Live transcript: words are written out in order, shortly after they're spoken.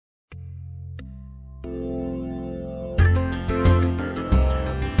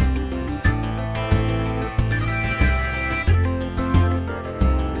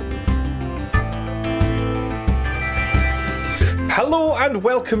Hello and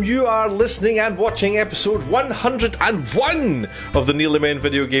welcome. You are listening and watching episode 101 of the Nearly Men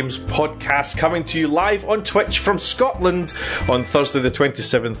Video Games podcast, coming to you live on Twitch from Scotland on Thursday the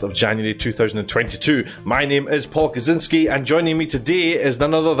 27th of January 2022. My name is Paul Kaczynski, and joining me today is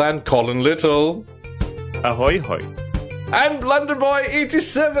none other than Colin Little. Ahoy hoy. And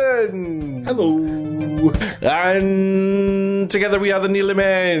Blunderboy87. Hello. And together we are the Nearly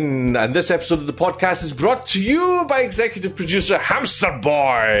Men. And this episode of the podcast is brought to you by executive producer Hamster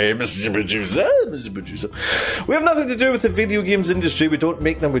Boy. Mr. Producer. We have nothing to do with the video games industry. We don't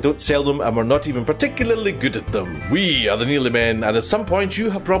make them, we don't sell them, and we're not even particularly good at them. We are the Nearly Men, and at some point you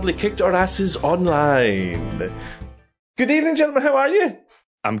have probably kicked our asses online. Good evening, gentlemen. How are you?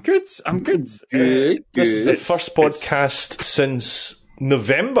 I'm good. This is the first podcast since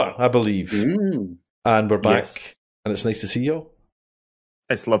November, I believe. And we're back. Yes. And it's nice to see you.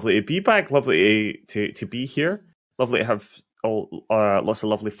 It's lovely to be back. Lovely to be here. Lovely to have lots of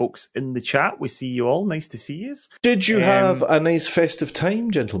lovely folks in the chat. We see you all. Nice to see you. Did you have a nice festive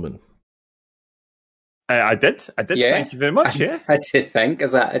time, gentlemen? I did. Yeah. Thank you very much. I had to think.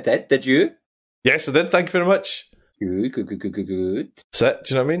 Is that I did? Did you? Yes, I did. Thank you very much. Good. Sit.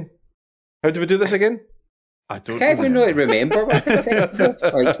 Do you know what I mean? How do we do this again? I don't can't even know to remember what the festival.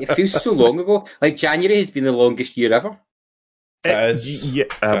 Like, it feels so long ago. Like, January has been the longest year ever. I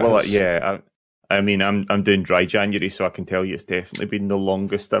mean, I'm doing dry January, so I can tell you it's definitely been the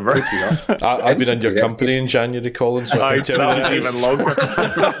longest ever. I've been in your company in January, Colin, so I can tell you even longer.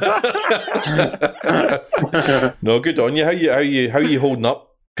 No, good on you. How you holding up?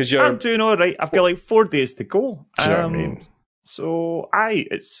 Because I'm doing all right. I've got like 4 days to go. Do you know what I mean? So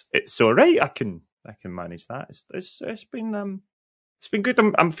it's all right. I can manage that. It's been good.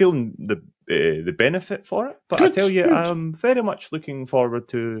 I'm feeling the benefit for it. But I tell you, I'm very much looking forward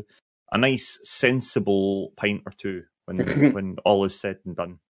to a nice, sensible pint or two when all is said and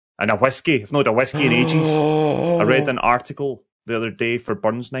done, and a whiskey. I've not had a whiskey in ages. I read an article the other day for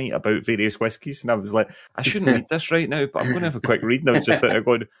Burns Night about various whiskies, and I was like, I shouldn't read this right now, but I'm going to have a quick read. And I was just sitting there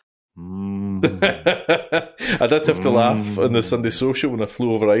going, I did have to laugh on the Sunday Social when I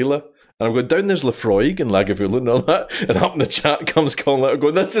flew over Isla, and I'm going, down there's Lafroig and Lagavulin and all that, and up in the chat comes Colin Little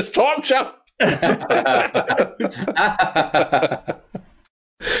going, this is torture.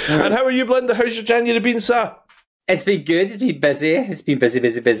 And how are you, Blinda? How's your January been, sir? It's been good. It's been busy. It's been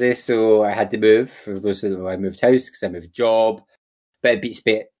busy. So I had to move. For those who know, I moved house because I moved job. But it beats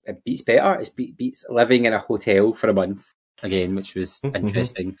better. It beats living in a hotel for a month again, which was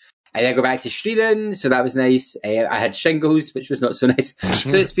interesting. And then I go back to Streeting, so that was nice. I had shingles, which was not so nice.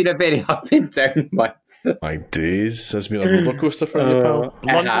 So it's been a very up and down month. My days. Has been a roller coaster for you, pal.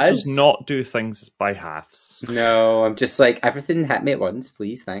 London does not do things by halves. No, I'm just like, everything hit me at once,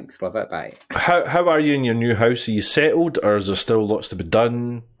 please, thanks, love it, bye. How are you in your new house? Are you settled, or is there still lots to be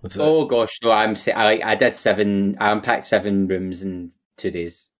done? Oh gosh, no, I unpacked 7 rooms in 2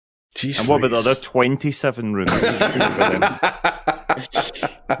 days. Jeez, and what about the other 27 rooms?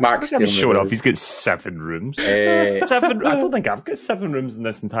 Mark's I'm showing off. He's got 7 rooms. 7. I don't think I've got 7 rooms in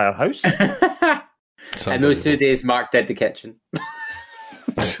this entire house. And those 2 days, Mark did the kitchen.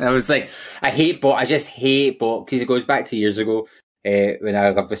 I was like, I just hate boxes. It goes back to years ago when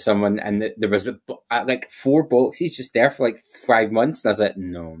I lived with someone, and there was like 4 boxes just there for like 5 months. And I was like,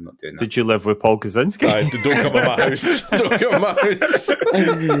 no, I'm not doing that. Did you live with Paul Kaczynski? Don't come in my house. Don't come in my house.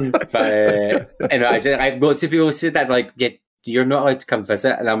 But lots of people said that, like, you're not allowed to come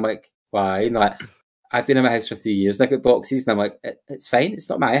visit, and I'm like, why? And like, I've been in my house for 3 years and I've got boxes, and I'm like, it's fine, it's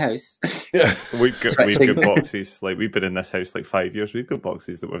not my house. Yeah, we've got boxes. Like, we've been in this house like 5 years. We've got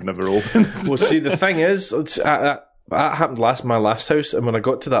boxes that we've never opened. Well, see, the thing is, that happened my last house, and when I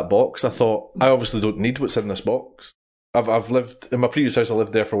got to that box, I thought, I obviously don't need what's in this box. I've lived in my previous house. I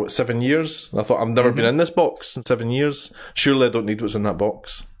lived there for 7 years, and I thought, I've never been in this box in 7 years. Surely I don't need what's in that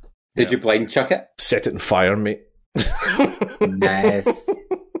box. Did you blind chuck it? Set it on fire, mate. Nice.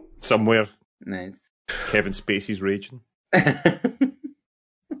 Somewhere. Nice. Kevin Spacey's raging. I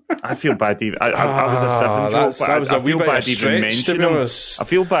feel bad even. I was a 7-year-old, but I feel bad even mentioning him. I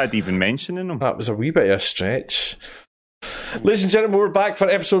feel bad even mentioning him. That was a wee bit of a stretch. Ladies and gentlemen, we're back for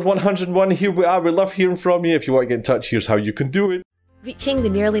episode 101. Here we are. We love hearing from you. If you want to get in touch, here's how you can do it. Reaching the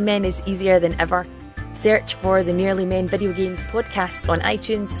Nearly Men is easier than ever. Search for the Nearly Men Video Games podcast on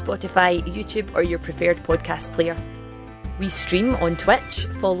iTunes, Spotify, YouTube, or your preferred podcast player. We stream on Twitch.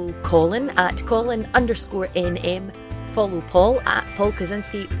 Follow Colin at Colin_NM. Follow Paul at Paul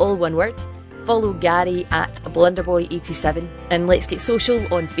Kaczynski, all one word. Follow Gary at Blunderboy87. And let's get social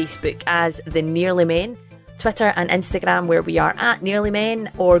on Facebook as The Nearly Men. Twitter and Instagram, where we are at Nearly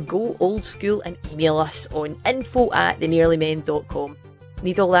Men, or go old school and email us on info@thenearlymen.com.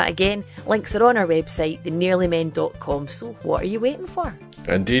 Need all that again? Links are on our website, thenearlymen.com. So what are you waiting for?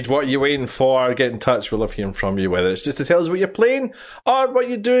 Indeed, what are you waiting for? Get in touch. We love hearing from you, whether it's just to tell us what you're playing or what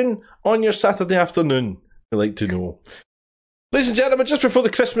you're doing on your Saturday afternoon. We like to know. Ladies and gentlemen, just before the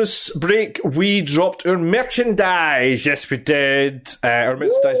Christmas break, we dropped our merchandise. Yes, we did. Our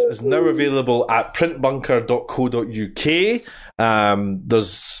merchandise is now available at printbunker.co.uk.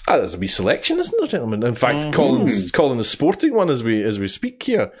 There's a wee selection, isn't there, gentlemen? In fact, Colin's calling a sporting one as we speak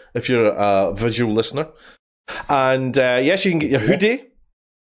here, if you're a visual listener. And yes, you can get your hoodie.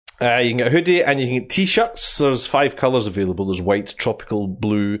 You can get a hoodie and you can get t-shirts. There's 5 colours available. There's white, tropical,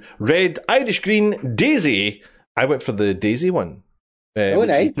 blue, red, Irish green, daisy. I went for the daisy one.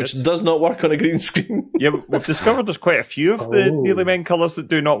 Nice. Which does not work on a green screen. Yeah, we've discovered there's quite a few of the Nearly Men colours that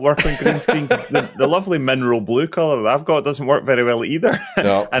do not work on green screen. The lovely mineral blue colour that I've got doesn't work very well either.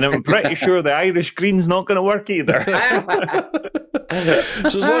 No. And I'm pretty sure the Irish green's not going to work either. So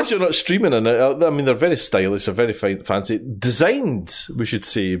as long as you're not streaming in it, I mean, they're very stylish, they're very fancy. Designed, we should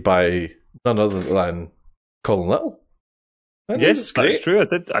say, by none other than Colin Little. Yes, that's true.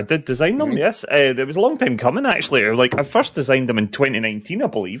 I did design them. Yes, it was a long time coming. Actually, I first designed them in 2019, I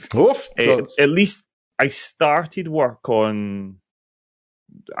believe. At least I started work on.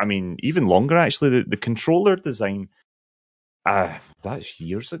 I mean, even longer actually. The controller design. That's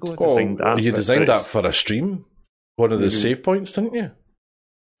years ago. I designed that. You designed that for a stream, one of the save points, didn't you?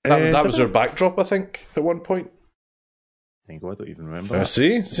 That was your backdrop, I think, at one point. I don't even remember.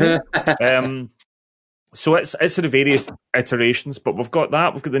 See. So it's sort of various iterations, but we've got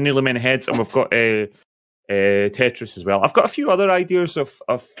that. We've got the Nearly Men heads, and we've got Tetris as well. I've got a few other ideas of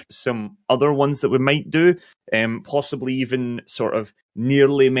some other ones that we might do, possibly even sort of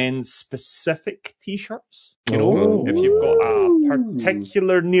Nearly Men specific T-shirts. You know, if you've got a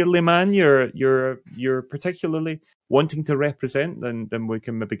particular Nearly Man you're particularly wanting to represent, then we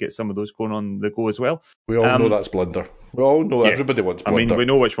can maybe get some of those going on the go as well. We all know that's Blunder. We all know everybody wants Blunder. I mean, we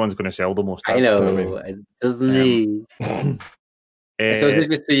know which one's going to sell the most. I know. So it's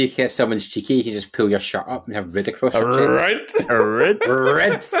just so you can, if someone's cheeky, you can just pull your shirt up and have red across your chest. Red.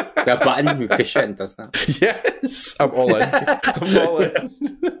 The button, you push it and does that. Yes, I'm all in.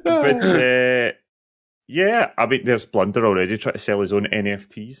 But yeah, I mean, there's Blunder already trying to sell his own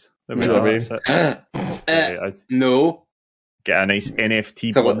NFTs. No. Get a nice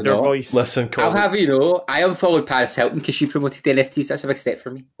NFT Blunder voice. Listen, Colin. I'll have you know, I unfollowed Paris Hilton because she promoted NFTs. That's a big step for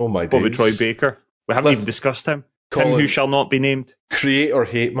me. Oh my days. Bobby Troy Baker. We haven't even discussed him. Colin, him who shall not be named. Create or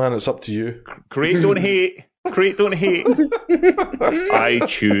hate, man. It's up to you. Create, don't hate. Create, don't hate. I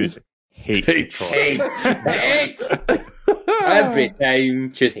choose hate. Hate. Every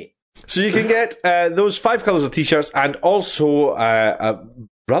time, choose hate. So you can get those 5 colours of t-shirts and also a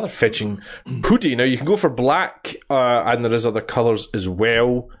rather fetching hoodie. Now you can go for black and there is other colours as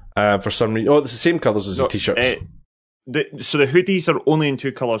well for some reason. Oh, it's the same colours as the t-shirts. So the hoodies are only in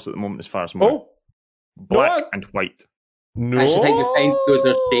 2 colours at the moment as far as I'm aware. Black and white. No. I should think you find those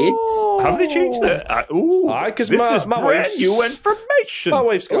are shades. Have they changed it? Because this is brand new information. My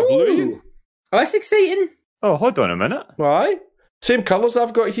wife's got blue. Oh, that's exciting. Oh, hold on a minute. Why? Same colours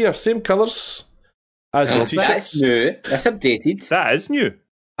I've got here. Same colours as the t-shirts. That's new. That's updated. That is new.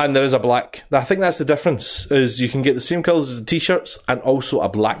 And there is a black. I think that's the difference, is you can get the same colours as the t-shirts and also a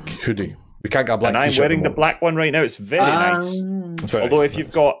black hoodie. We can't get a black t-shirt. And I'm wearing the black one right now. It's very nice. It's very Although nice. if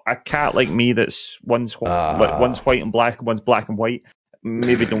you've got a cat like me that's one's white and black and one's black and white,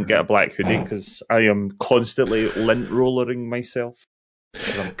 maybe don't get a black hoodie because I am constantly lint rollering myself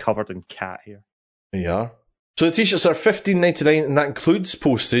because I'm covered in cat hair. There you are. So the t-shirts are $15.99 and that includes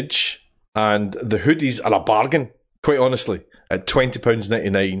postage, and the hoodies are a bargain, quite honestly, at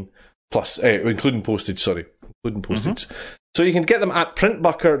 £20.99 plus, including postage, So you can get them at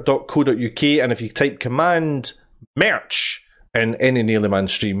printbucker.co.uk, and if you type command merch in any Nearly Man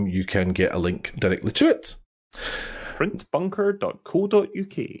stream, you can get a link directly to it.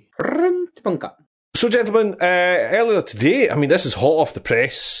 Printbunker.co.uk. Printbunker. So gentlemen, earlier today, I mean, this is hot off the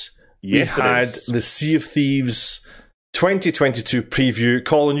press. Yes, we had the Sea of Thieves 2022 preview.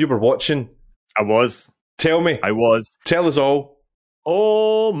 Colin, you were watching. I was. Tell me. I was. Tell us all.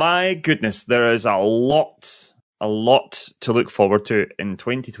 Oh my goodness, there is a lot to look forward to in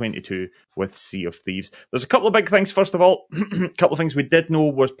 2022 with Sea of Thieves. There's a couple of big things. First of all, a couple of things we did know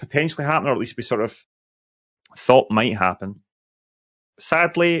was potentially happening, or at least we sort of thought might happen.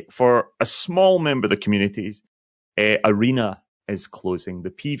 Sadly, for a small member of the communities, Arena is closing. The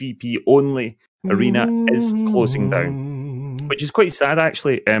PvP only Arena is closing down, which is quite sad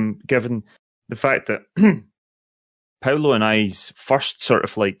actually, given the fact that Paolo and I's first sort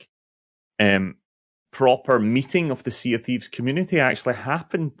of like proper meeting of the Sea of Thieves community actually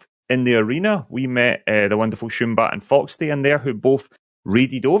happened in the arena. We met the wonderful Shumbat and Foxday in there, who both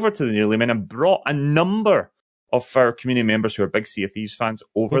raided over to the Nearly Men and brought a number of our community members who are big Sea of Thieves fans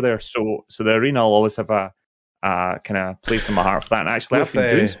over there. So the arena will always have a kind of place in my heart for that. And actually, I've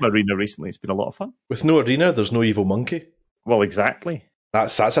been doing some arena recently. It's been a lot of fun. With no arena, there's no evil monkey. Well, exactly.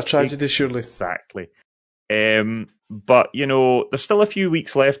 That's a tragedy, surely. Exactly. But, you know, there's still a few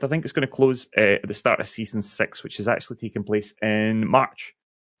weeks left. I think it's going to close at the start of Season 6, which is actually taking place in March.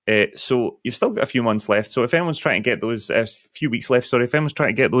 So you've still got a few months left. So if anyone's trying to get those, few weeks left, sorry, if anyone's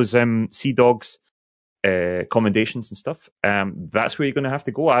trying to get those Sea Dogs commendations and stuff, that's where you're going to have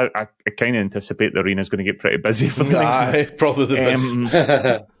to go. I kind of anticipate the arena's going to get pretty busy for the next month. Probably the busiest.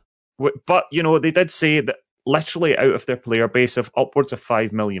 But, you know, they did say that literally out of their player base of upwards of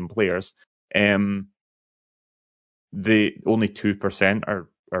 5 million players, the only 2% are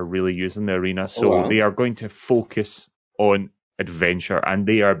really using the arena. So they are going to focus on adventure, and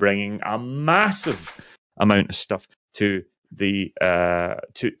they are bringing a massive amount of stuff to the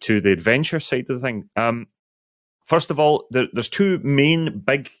to the adventure side of the thing. First of all, there's two main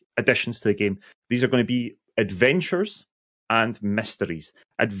big additions to the game. These are going to be adventures and mysteries.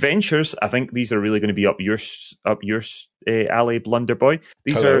 Adventures, I think these are really going to be up your alley, Blunderboy.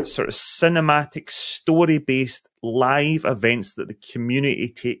 These are sort of cinematic, story-based live events that the community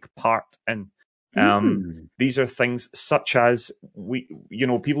take part in. These are things such as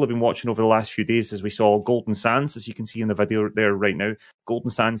people have been watching over the last few days as we saw Golden Sands, as you can see in the video there right now.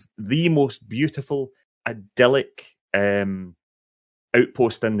 Golden Sands, the most beautiful, idyllic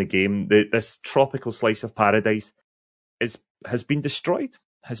outpost in the game. This tropical slice of paradise has been destroyed.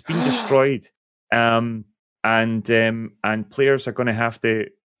 And players are going to have to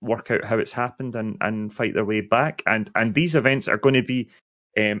work out how it's happened and fight their way back. And these events are going to be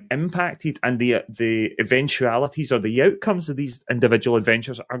impacted, and the eventualities or the outcomes of these individual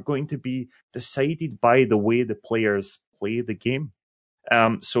adventures are going to be decided by the way the players play the game.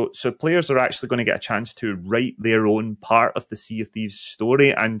 So players are actually going to get a chance to write their own part of the Sea of Thieves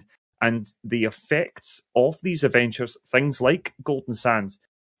story, and the effects of these adventures, things like Golden Sands,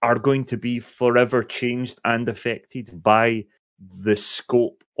 are going to be forever changed and affected by the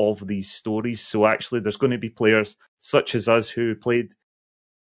scope of these stories. So actually there's going to be players such as us who played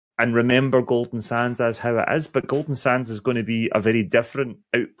and remember Golden Sands as how it is, but Golden Sands is going to be a very different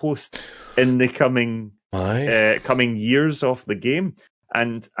outpost in the coming years of the game,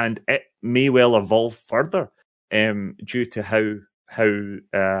 and it may well evolve further due to how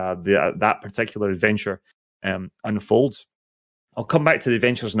that particular adventure unfolds. I'll come back to the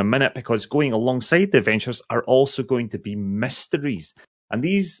adventures in a minute, because going alongside the adventures are also going to be mysteries, and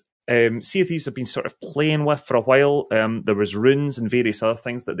these Sea of Thieves have been sort of playing with for a while. There was runes and various other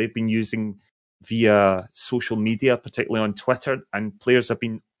things that they've been using via social media, particularly on Twitter, and players have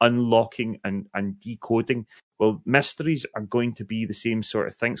been unlocking and decoding. Well, mysteries are going to be the same sort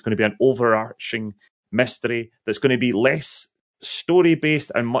of thing. It's going to be an overarching mystery that's going to be less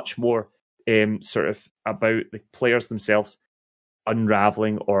story-based and much more sort of about the players themselves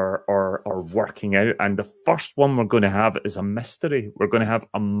unraveling or working out. And the first one we're going to have is a mystery. We're going to have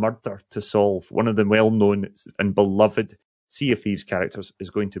a murder to solve. One of the well-known and beloved Sea of Thieves characters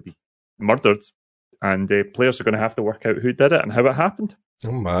is going to be murdered, and players are going to have to work out who did it and how it happened.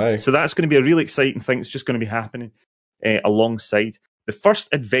 Oh my. So that's going to be a really exciting thing. It's just going to be happening alongside the first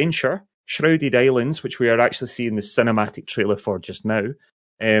adventure, Shrouded Islands, which we are actually seeing the cinematic trailer for just now.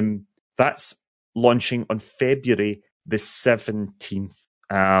 That's launching on February the 17th.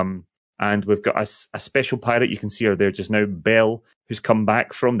 And we've got a special pirate. You can see her there just now, Belle, who's come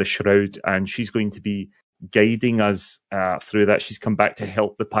back from the Shroud, and she's going to be guiding us through that. She's come back to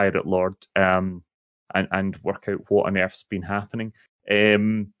help the Pirate Lord and work out what on earth's been happening.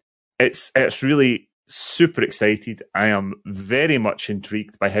 It's really super excited. I am very much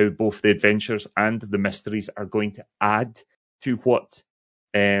intrigued by how both the adventures and the mysteries are going to add to what's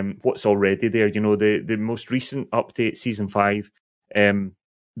already there. You know, the most recent update, Season 5,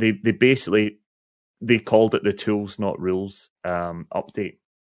 they basically called it the Tools Not Rules update,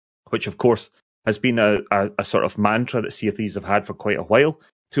 which of course has been a sort of mantra that Sea of Thieves have had for quite a while.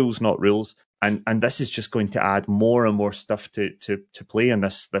 Tools Not Rules, and this is just going to add more and more stuff to play in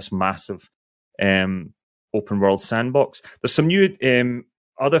this massive open world sandbox. There's some new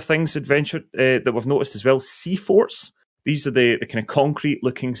other things adventure that we've noticed as well. Sea Forts. These are the kind of concrete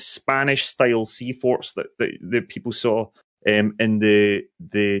looking Spanish style sea forts that people saw in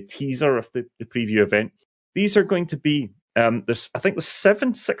the teaser of the preview event. These are going to be I think there's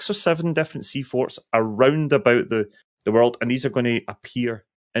 6 or 7 different sea forts around about the the world, and these are going to appear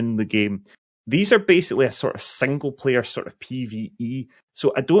in the game. These are basically a sort of single-player sort of PvE,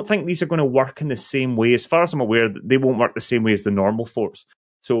 so I don't think these are going to work in the same way. As far as I'm aware, they won't work the same way as the normal forts.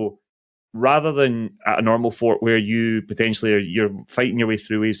 So rather than at a normal fort where you potentially you're fighting your way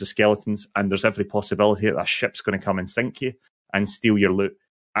through waves of skeletons and there's every possibility that a ship's going to come and sink you and steal your loot,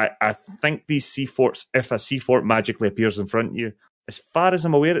 I think these sea forts, if a sea fort magically appears in front of you, as far as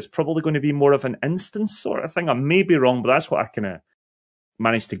I'm aware, it's probably going to be more of an instance sort of thing. I may be wrong, but that's what I kind of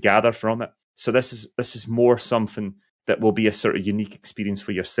managed to gather from it. So this is more something that will be a sort of unique experience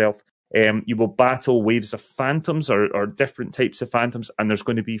for yourself. You will battle waves of phantoms or different types of phantoms, and there's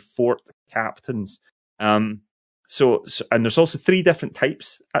going to be fort captains. So and there's also 3 different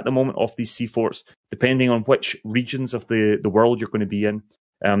types at the moment of these sea forts, depending on which regions of the world you're going to be in.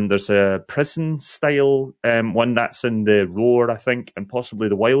 There's a prison style one that's in the Roar, I think, and possibly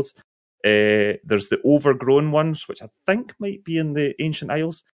the Wilds. There's the overgrown ones, which I think might be in the Ancient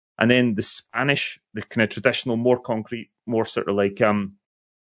Isles. And then the Spanish, the kind of traditional, more concrete, more sort of like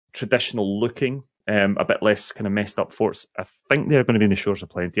traditional looking, a bit less kind of messed up forts. I think they're going to be in the Shores of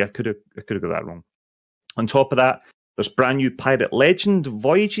Plenty. I could have got that wrong. On top of that, there's brand new Pirate Legend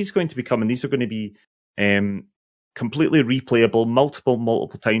voyages going to be coming. These are going to be completely replayable multiple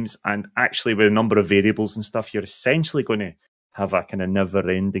times, and actually with a number of variables and stuff, you're essentially going to have a kind of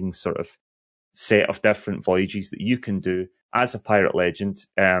never-ending sort of set of different voyages that you can do as a Pirate Legend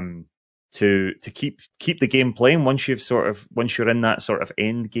to keep the game playing once you're in that sort of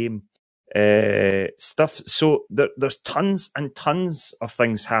end game stuff. So there's tons and tons of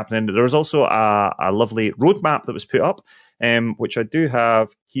things happening. There's also a lovely roadmap that was put up, which I do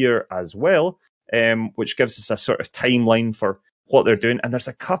have here as well, which gives us a sort of timeline for what they're doing. And there's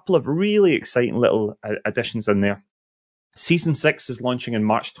a couple of really exciting little additions in there. Season 6 is launching in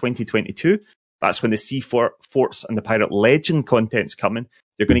March 2022. That's when the Sea Forts and the Pirate Legend content's coming.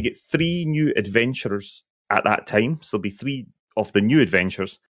 You're going to get 3 new adventures at that time. So there'll be 3 of the new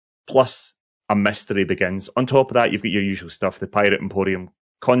adventures, plus a mystery begins. On top of that, you've got your usual stuff, the Pirate Emporium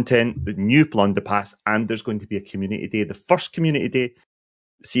content, the new Plunder Pass, and there's going to be a community day. The first community day,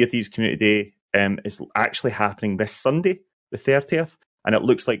 Sea of Thieves Community Day, is actually happening this Sunday, the 30th, and it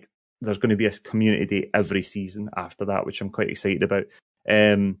looks like there's going to be a community day every season after that, which I'm quite excited about.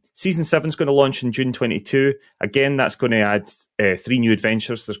 Season 7 is going to launch in June 22. Again, that's going to add 3 new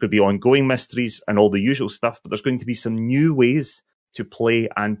adventures. There's going to be ongoing mysteries and all the usual stuff, but there's going to be some new ways to play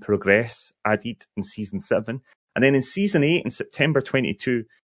and progress added in Season 7. And then in Season 8 in September 22,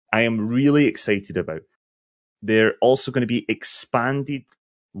 I am really excited about. They're also going to be expanded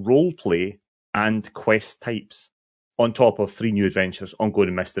roleplay and quest types on top of 3 new adventures,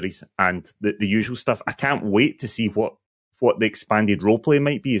 ongoing mysteries, and the usual stuff. I can't wait to see what the expanded roleplay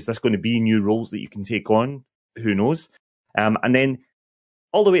might be. Is this going to be new roles that you can take on? Who knows? And then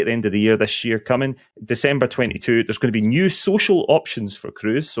all the way at the end of the year, this year coming, December 22, there's going to be new social options for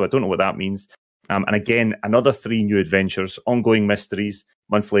crews. So I don't know what that means. And again, another 3 new adventures, ongoing mysteries,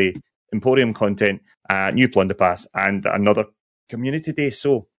 monthly Emporium content, new Plunder Pass, and another community day.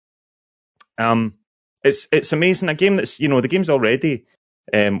 So it's amazing. A game that's, the game's already,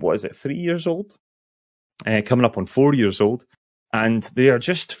 3 years old? Coming up on 4 years old, and they are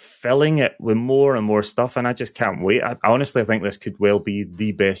just filling it with more and more stuff, and I just can't wait. I honestly think this could well be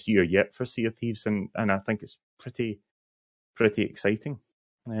the best year yet for Sea of Thieves, and I think it's pretty exciting.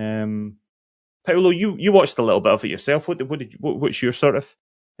 Paolo, you watched a little bit of it yourself. What's your sort of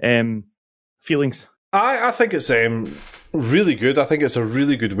feelings? I think it's really good. I think it's a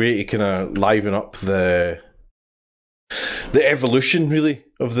really good way to kind of liven up the evolution, really,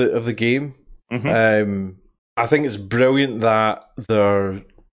 of the game. Mm-hmm. I think it's brilliant that they're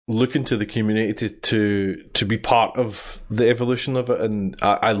looking to the community to be part of the evolution of it, and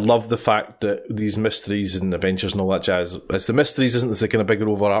I love the fact that these mysteries and adventures and all that jazz. It's the mysteries, isn't it? It's the kind of bigger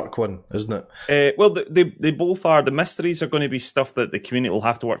overarch one, isn't it? Well, they both are. The mysteries are going to be stuff that the community will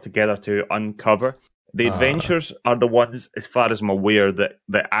have to work together to uncover. The adventures are the ones, as far as I'm aware, that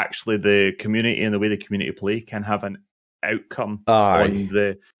actually the community and the way the community play can have an outcome on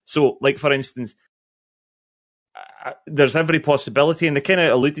the. So, like for instance, there's every possibility, and they kind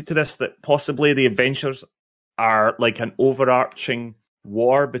of alluded to this, that possibly the adventures are like an overarching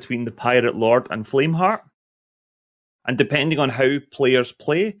war between the Pirate Lord and Flameheart. And depending on how players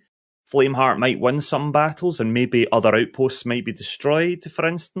play, Flameheart might win some battles, and maybe other outposts might be destroyed, for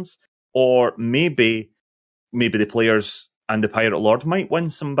instance. Or maybe the players and the Pirate Lord might win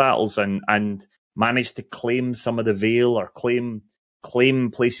some battles and manage to claim some of the Vale, or claim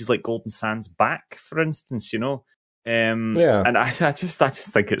places like Golden Sands back, for instance, And I just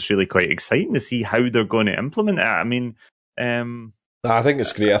think it's really quite exciting to see how they're going to implement it. I mean, I think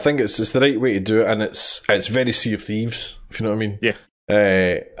it's great. I think it's the right way to do it, and it's very Sea of Thieves, if you know what I mean. Yeah.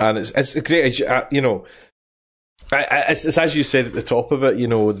 And it's great. You know, it's as you said at the top of it. You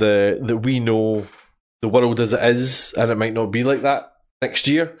know, that we know the world as it is, and it might not be like that next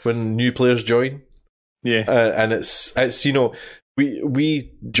year when new players join. Yeah. And it's you know,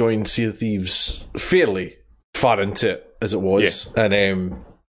 we joined Sea of Thieves fairly far into it as it was, and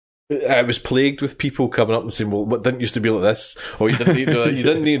I was plagued with people coming up and saying, "Well, what didn't used to be like this? Or you didn't need to do that. You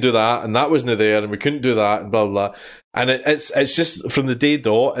didn't need to do that, and that wasn't there, and we couldn't do that, and blah blah." Blah. And it's just from the day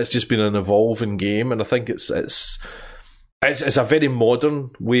dot, it's just been an evolving game, and I think it's a very modern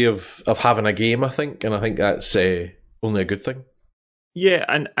way of having a game. I think that's only a good thing. Yeah,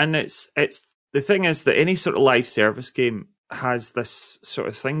 and it's the thing is that any sort of live service game has this sort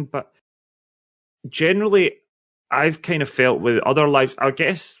of thing, but generally, I've kind of felt with other lives, I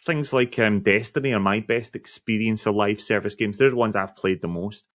guess things like Destiny are my best experience of live service games. They're the ones I've played the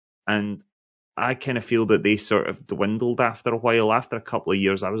most. And I kind of feel that they sort of dwindled after a while. After a couple of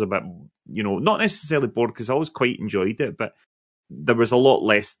years, I was a bit, you know, not necessarily bored because I always quite enjoyed it, but there was a lot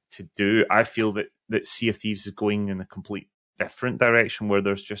less to do. I feel that Sea of Thieves is going in a complete different direction where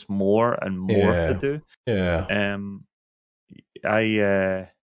there's just more and more to do. Yeah. I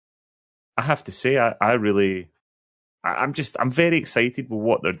have to say, I'm very excited with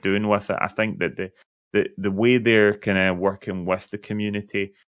what they're doing with it. I think that the way they're kind of working with the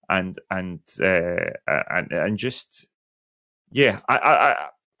community and just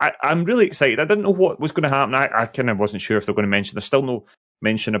I'm really excited. I didn't know what was going to happen. I kind of wasn't sure if they're going to mention. There's still no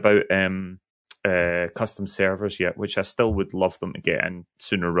mention about custom servers yet, which I still would love them to get in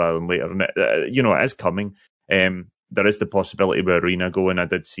sooner rather than later. And it is coming. There is the possibility with Arena going. I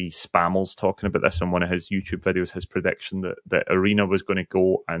did see Spammels talking about this on one of his YouTube videos, his prediction that Arena was going to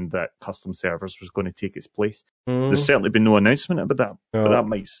go and that custom servers was going to take its place. There's certainly been no announcement about that, but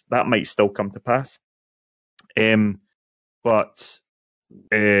that might still come to pass. But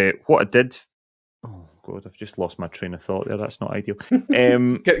what I did... Oh, God, I've just lost my train of thought there. That's not ideal.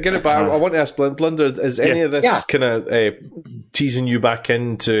 Get it back. I want to ask Blunder, is any of this kind of teasing you back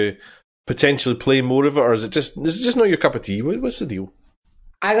into potentially play more of it, or is it just not your cup of tea? What's the deal?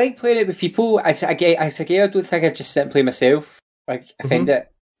 I like playing it with people. I don't think I'd just sit and play myself. Like I find it.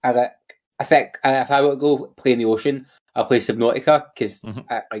 I think if I were to go play in the ocean, I'll play Subnautica because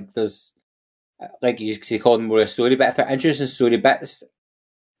there's you could call them more a story. But if they're interesting story bits,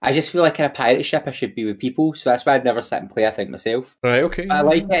 I just feel like in a pirate ship I should be with people. So that's why I'd never sit and play. I think myself. Right. Okay. But I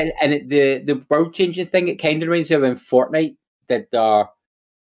like it, and the world changing thing. It kind of reminds me of when Fortnite did their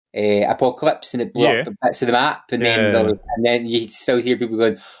Apocalypse, and it blew up the bits of the map, and then you still hear people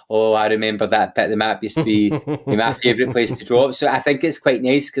going, "Oh, I remember that bit of the map used to be my favourite place to drop." So I think it's quite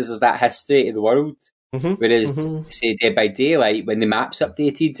nice because there's that history to the world. Whereas, say Dead by Daylight, when the maps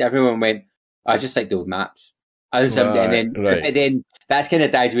updated, everyone went, "I just like the old maps," and then that's kind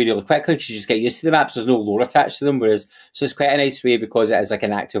of died away really quickly because you just get used to the maps. There's no lore attached to them. Whereas, so it's quite a nice way because it is like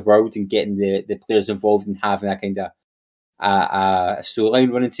an active world and getting the players involved and having a kind of a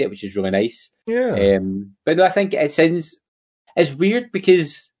storyline running to it, which is really nice. Yeah. But no, I think it's weird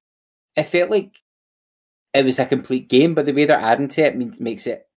because it felt like it was a complete game, but the way they're adding to it makes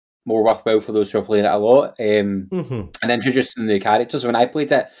it more worthwhile for those who are playing it a lot. And introducing the characters. When I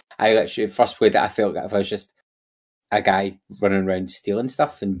played it, I literally first played it, I felt like if I was just a guy running around stealing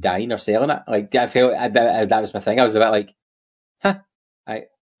stuff and dying or selling it. Like I felt that was my thing. I was a bit like, I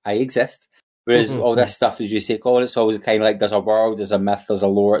exist. Whereas all this stuff, as you say, Colin, it's always kind of like there's a world, there's a myth, there's a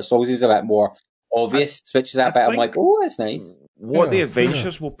lore. It's always a bit more obvious, which is that bit. I'm like, oh, that's nice. What the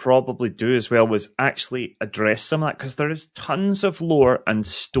Adventures will probably do as well was actually address some of that, because there is tons of lore and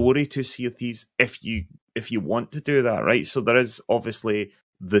story to Sea of Thieves if you want to do that, right? So there is obviously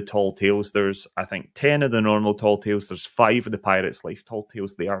the Tall Tales. There's, I think, 10 of the normal Tall Tales. There's 5 of the Pirate's Life Tall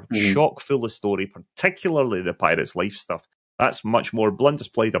Tales. They are chock full of story, particularly the Pirate's Life stuff. That's much more. Blunder's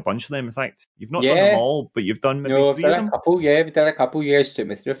played a bunch of them. In fact, you've not done them all, but you've done maybe 3 of them. We've done a couple. Years took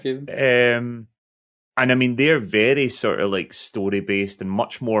me through a few of them. And I mean, they're very sort of like story based and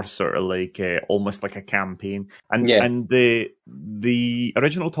much more sort of like almost like a campaign. And the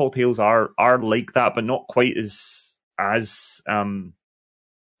original Tall Tales are like that, but not quite as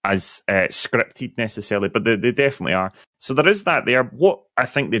scripted necessarily. But they definitely are. So there is that there. What I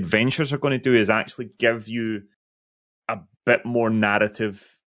think the Adventures are going to do is actually give you a bit more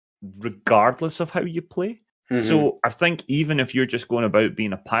narrative regardless of how you play. So I think even if you're just going about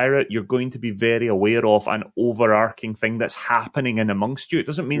being a pirate, you're going to be very aware of an overarching thing that's happening in amongst you. It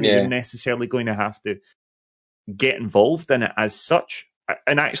doesn't mean that you're necessarily going to have to get involved in it as such.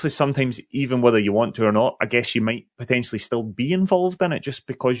 And actually, sometimes, even whether you want to or not, I guess you might potentially still be involved in it just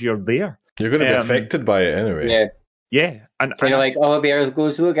because you're there. You're going to be affected by it anyway. Yeah. Yeah. And you're like, oh, there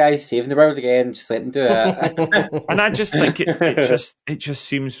goes the guys saving the world again. Just let them do it. And I just think it just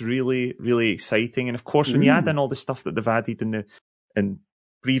seems really, really exciting. And of course, when you add in all the stuff that they've added in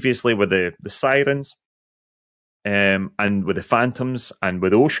previously with the sirens, and with the phantoms and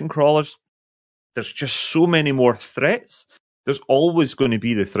with ocean crawlers, there's just so many more threats. There's always going to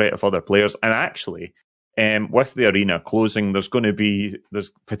be the threat of other players. And actually, with the arena closing, there's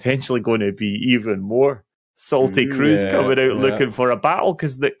potentially going to be even more salty crews coming out looking for a battle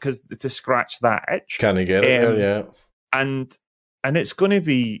because to scratch that itch. Can I get it there? Yeah. And it's going to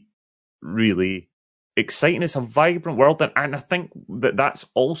be really exciting. It's a vibrant world. And I think that's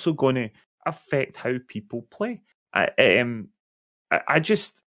also going to affect how people play. I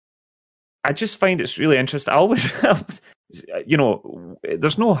just find it's really interesting. I always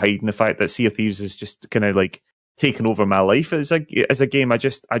there's no hiding the fact that Sea of Thieves is just kind of like taken over my life as a game. I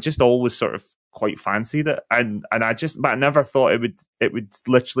just always sort of quite fancied it, but I never thought it would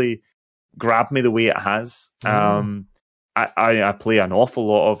literally grab me the way it has. I play an awful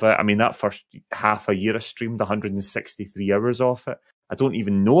lot of it. I mean, that first half a year I streamed 163 hours off it. I don't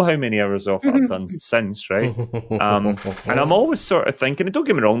even know how many hours off it I've done since, right? And I'm always sort of thinking, and don't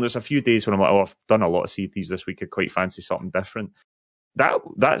get me wrong, there's a few days when I'm like, oh, I've done a lot of Sea of Thieves this week, I quite fancy something different.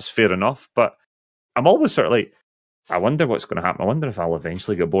 That's fair enough, but I'm always sort of like, I wonder what's going to happen. I wonder if I'll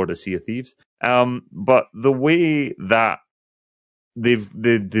eventually get bored of Sea of Thieves. But the way that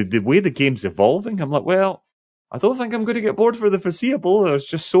the way the game's evolving, I'm like, well, I don't think I'm going to get bored for the foreseeable. There's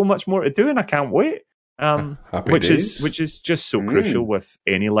just so much more to do, and I can't wait. Which is just so crucial with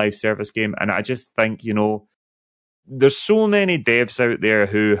any live service game. And I just think, there's so many devs out there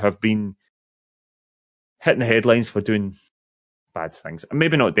who have been hitting the headlines for doing bad things.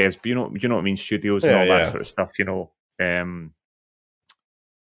 Maybe not devs, but you know what I mean, studios and all that sort of stuff,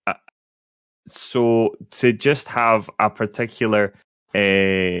 so to just have a particular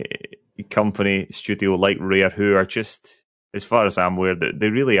company, studio like Rare, who are just, as far as I'm aware, they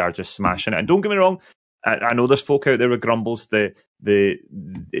really are just smashing it. And don't get me wrong, I know there's folk out there with grumbles.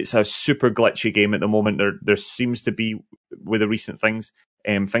 It's a super glitchy game at the moment. There seems to be, with the recent things,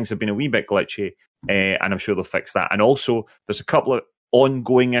 things have been a wee bit glitchy, and I'm sure they'll fix that. And also, there's a couple of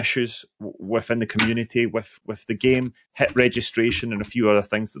ongoing issues within the community with the game, hit registration, and a few other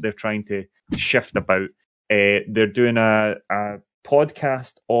things that they're trying to shift about. They're doing a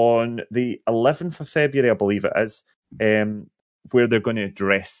podcast on the 11th of February, I believe it is, where they're going to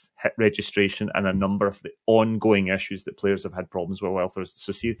address hit registration and a number of the ongoing issues that players have had problems with. Well, so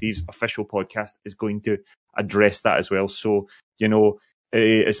Sea of Thieves official podcast is going to address that as well. So,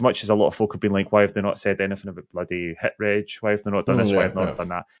 as much as a lot of folk have been like, why have they not said anything about bloody hit reg? Why have they not done this? Why have they not done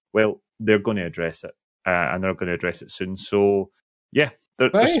that? Well, they're going to address it, and they're going to address it soon. So, yeah,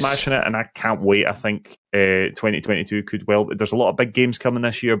 they're smashing it, and I can't wait. I think 2022 could well. There's a lot of big games coming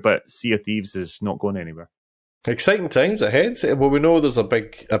this year, but Sea of Thieves is not going anywhere. Exciting times ahead. Well, we know there's a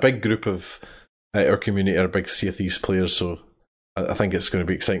big group of our community are big Sea of Thieves players, so I think it's going to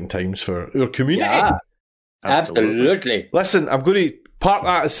be exciting times for our community. Yeah, absolutely. Listen, I'm going to park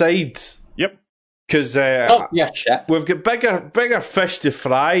that aside. Yep. Because we've got bigger fish to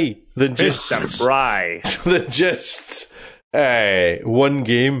fry than just one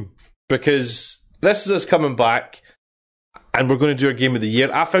game. Because this is us coming back, and we're going to do our game of the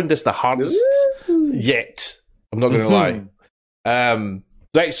year. I found this the hardest yet. I'm not going to lie.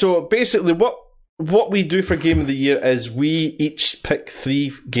 Right, so basically what we do for Game of the Year is we each pick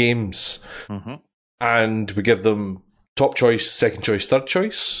 3 games, and we give them top choice, second choice, third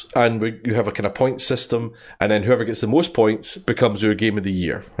choice, and you have a kind of point system, and then whoever gets the most points becomes your Game of the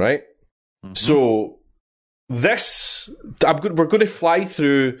Year, right? So we're going to fly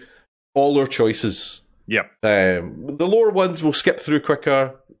through all our choices. Yep. The lower ones we'll skip through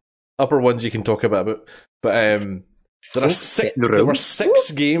quicker. Upper ones you can talk about. But there were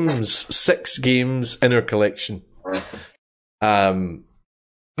 6 games in our collection,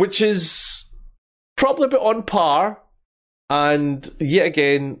 which is probably a bit on par. And yet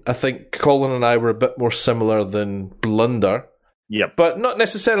again, I think Colin and I were a bit more similar than Blunder. Yep, but not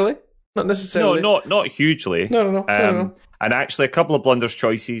necessarily. Not necessarily. No, not hugely. No. And actually, a couple of Blunder's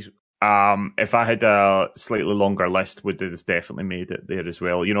choices. If I had a slightly longer list, would have definitely made it there as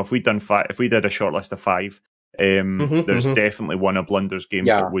well. If we'd done if we did a short list of 5, there's definitely one of Blunder's games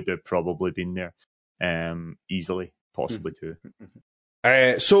that would have probably been there, easily, possibly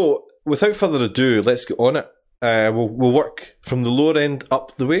 2. So, without further ado, let's get on it. We'll work from the lower end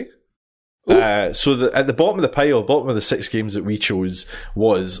up the way. So at the bottom of the pile, bottom of the 6 games that we chose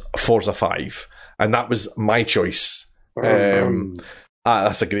was Forza 5, and that was my choice.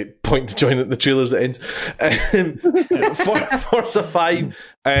 That's a great point to join at the trailers that ends. Forza 5,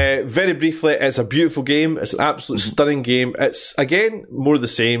 very briefly, it's a beautiful game. It's an absolute stunning game. It's, again, more the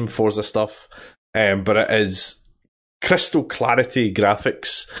same Forza stuff, but it is crystal clarity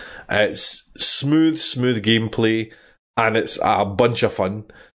graphics. It's smooth gameplay, and it's a bunch of fun.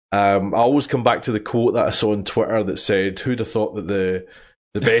 I always come back to the quote that I saw on Twitter that said, "Who'd have thought that the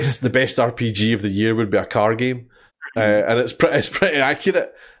best RPG of the year would be a car game?" And it's pretty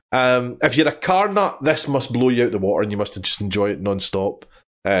accurate. If you're a car nut, this must blow you out the water, and you must just enjoy it non-stop.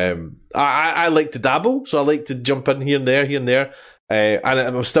 I like to dabble, so I like to jump in here and there, and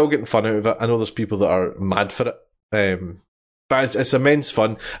I'm still getting fun out of it. I know there's people that are mad for it, but it's immense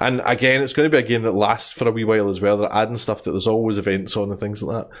fun. And again, it's going to be a game that lasts for a wee while as well. They're adding stuff that there's always events on and things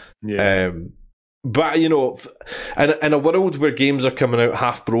like that. Yeah. But you know, in a world where games are coming out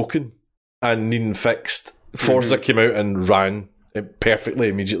half broken and needing fixed, Forza came out and ran it perfectly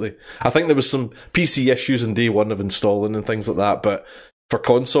immediately. I think there was some PC issues in day one of installing and things like that, but for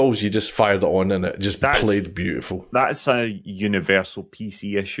consoles, you just fired it on and it just played beautiful. That's a universal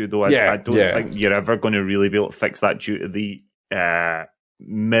PC issue, though. I don't think you're ever going to really be able to fix that due to the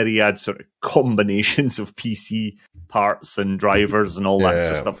myriad sort of combinations of PC parts and drivers and all that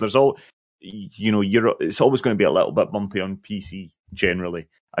sort of stuff. There's all, it's always going to be a little bit bumpy on PC generally,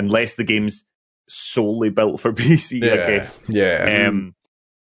 unless the game's solely built for PC, I guess.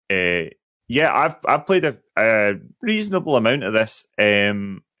 I've played a reasonable amount of this.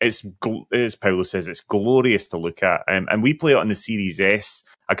 It's, as Paolo says, it's glorious to look at, and we play it on the Series S.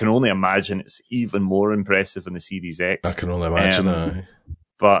 I can only imagine it's even more impressive on the Series X. I can only imagine.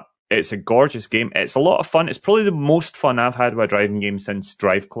 But it's a gorgeous game. It's a lot of fun. It's probably the most fun I've had with a driving game since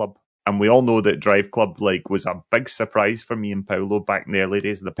Drive Club. And we all know that Drive Club was a big surprise for me and Paolo back in the early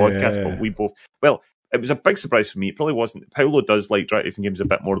days of the podcast. But we both, it was a big surprise for me. It probably wasn't. Paolo does like driving games a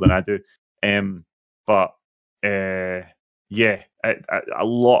bit more than I do. A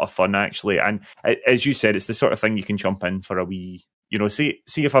lot of fun actually. And as you said, it's the sort of thing you can jump in for a wee, see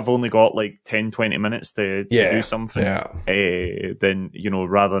if I've only got like 10, 20 minutes to do something, then,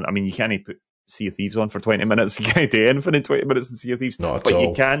 rather than, you can't put Sea of Thieves on for 20 minutes. You can't do anything in 20 minutes in Sea of Thieves. Not at all.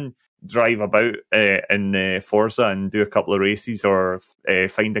 You can drive about in Forza and do a couple of races or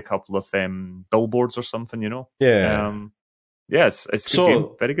find a couple of billboards or something, Yes, it's a good game.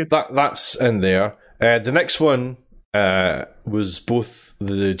 Very good. That's in there. The next one was both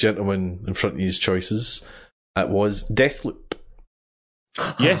the gentleman in front of his choices. It was Deathloop.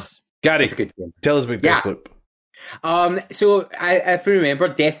 Yes. Gary, That's a good game. Tell us about Deathloop. So if you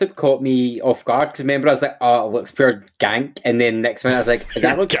remember, Deathloop caught me off guard because remember I was like, oh, it looks pure gank, and then next minute I was like,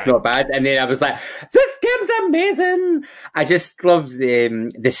 that looks not bad, and then I was like, this game's amazing. I just love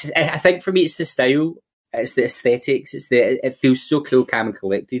this. I think for me, it's the style, it's the aesthetics, it feels so cool, calm and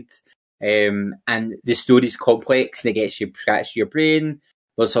collected, and the story's complex and it gets you scratch your brain.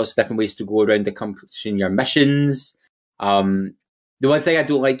 There's lots of different ways to go around accomplishing your missions. The one thing I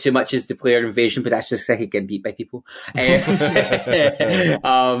don't like too much is the player invasion, but that's just because I could get beat by people. But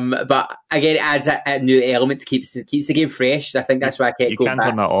again, it adds a new element, keeps the game fresh. I think that's why I kept going back. You can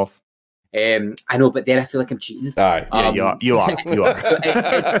turn that off. I know, but then I feel like I'm cheating. You are.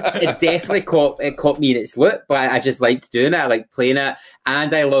 It definitely caught me in its loop, but I just liked doing it. I liked playing it,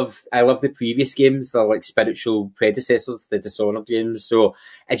 and I love the previous games, the like spiritual predecessors, the Dishonored games. So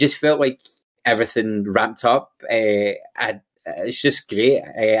it just felt like everything ramped up. It's just great.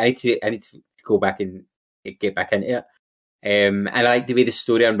 I need to go back and get back into it. And I like the way the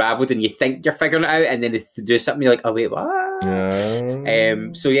story unraveled, and you think you're figuring it out, and then they do something, you're like, oh wait, what?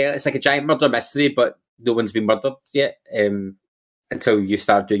 So yeah, it's like a giant murder mystery, but no one's been murdered yet until you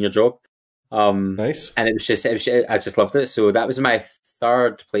start doing your job. Nice. And I just loved it. So that was my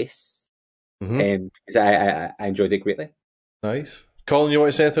third place because I enjoyed it greatly. Nice. Colin, you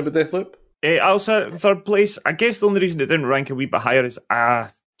want to say anything about Deathloop? I also had third place. I guess the only reason it didn't rank a wee bit higher is I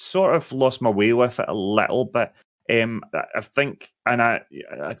sort of lost my way with it a little bit. I think, and I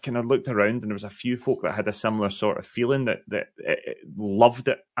kind of looked around, and there was a few folk that had a similar sort of feeling that loved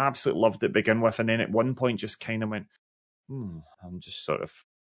it, absolutely loved it to begin with, and then at one point just kind of went, I'm just sort of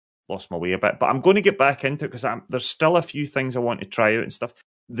lost my way a bit. But I'm going to get back into it because there's still a few things I want to try out and stuff.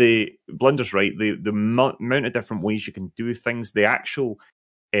 The Blunder's right. The amount of different ways you can do things, the actual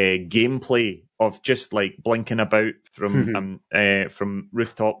gameplay of just like blinking about from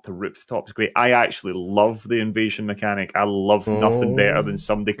rooftop to rooftop is great. I actually love the invasion mechanic. I love nothing better than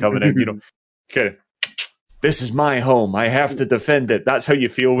somebody coming in, kind of this is my home. I have to defend it. That's how you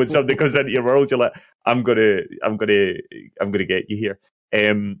feel when somebody comes into your world. You're like, I'm gonna get you here.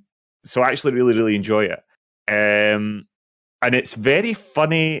 So I actually really, really enjoy it. And it's very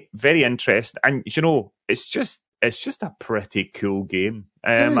funny, very interesting, and it's just a pretty cool game.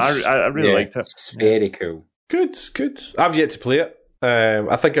 Nice. I really liked it. It's very cool. Good. I've yet to play it.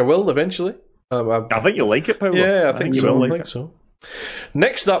 I think I will eventually. I think you'll like it, Paolo. Yeah, I think you so. will I like think it. so.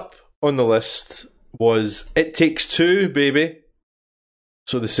 Next up on the list was It Takes Two, baby.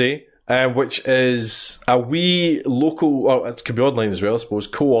 So they say, which is a wee local, or it could be online as well, I suppose,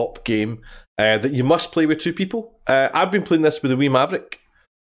 co-op game that you must play with two people. I've been playing this with a wee Maverick,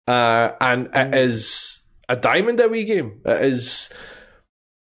 and it is a diamond a wee game.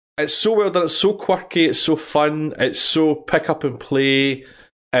 It's so well done. It's so quirky. It's so fun. It's so pick up and play.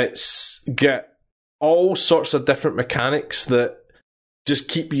 It's got all sorts of different mechanics that just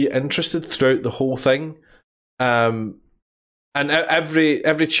keep you interested throughout the whole thing. And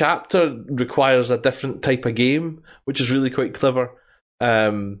every chapter requires a different type of game, which is really quite clever.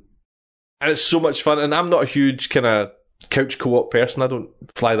 And it's so much fun. And I'm not a huge kind of couch co-op person. I don't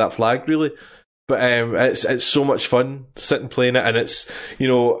fly that flag really. But it's so much fun sitting playing it, and it's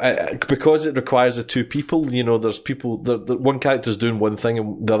because it requires the two people. There's people. The one character's doing one thing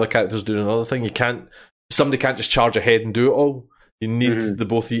and the other character's doing another thing. Somebody can't just charge ahead and do it all. You need the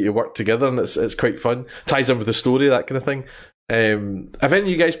both of you to work together, and it's quite fun. Ties in with the story, that kind of thing. Have any of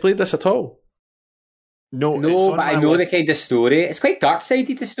you guys played this at all? No, but I know the kind of story. It's quite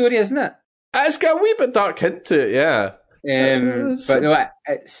dark-sided, the story, isn't it? It's got a wee bit dark hint to it, yeah. But no,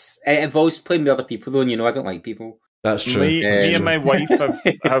 it involves playing with other people, though, and I don't like people. That's true. Me and my wife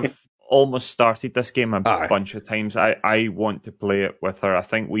have almost started this game a bunch of times. I want to play it with her. I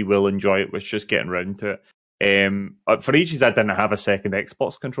think we will enjoy it. We're just getting round to it. For ages, I didn't have a second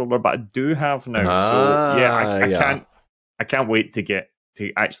Xbox controller, but I do have now. I can't wait to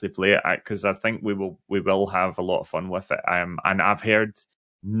actually play it because I think we will have a lot of fun with it. And I've heard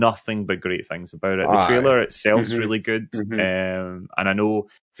nothing but great things about it. The trailer itself is really good, and I know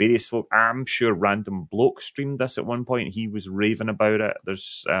various folk. I'm sure Random Bloke streamed this at one point. He was raving about it.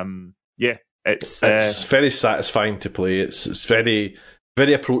 There's it's very satisfying to play. It's very,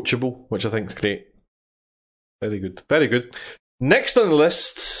 very approachable, which I think is great. Very good, very good. Next on the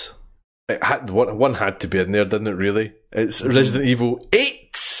list, one had to be in there, didn't it? Really, it's Resident Evil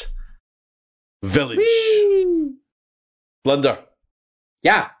 8 Village. Whee! Blunder.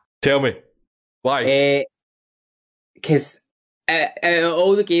 Yeah. Tell me. Why? Because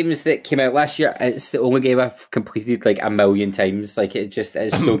all the games that came out last year, it's the only game I've completed like a million times. Like it's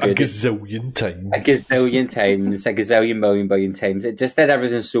so good. A gazillion times. A gazillion times. A gazillion billion times. It just did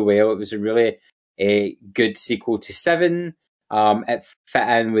everything so well. It was a really good sequel to 7. It fit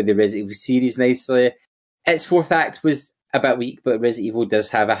in with the Resident Evil series nicely. Its fourth act was a bit weak, but Resident Evil does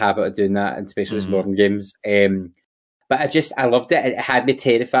have a habit of doing that, and especially its modern games. But I loved it. It had me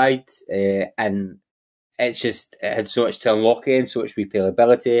terrified, and it had so much to unlock in, so much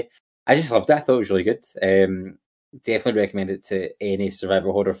replayability. I just loved it. I thought it was really good. Definitely recommend it to any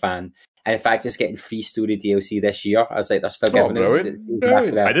survival horror fan. And in fact, it's getting free story DLC this year. I was like, they're still giving us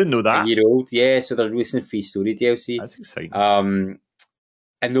after I didn't know that. A year old. Yeah, so they're releasing free story DLC. That's exciting.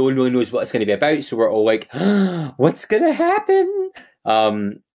 And no one really knows what it's going to be about, so we're all like, what's going to happen?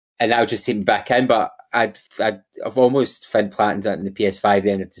 And that'll just take me back in, but I've almost planted it in the PS5,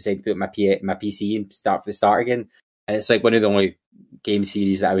 then I've decided to put my PC and start from the start again. And it's like one of the only game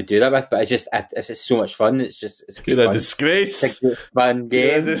series that I would do that with, but it's just so much fun. It's great You're fun. a disgrace. It's a good fun game.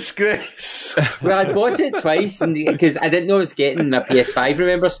 You're a disgrace. Well, I bought it twice because I didn't know I was getting a PS5,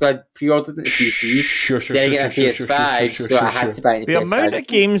 remember? So I pre-ordered it to PC. Sure. Then I get a PS5, so I had to buy it. The amount of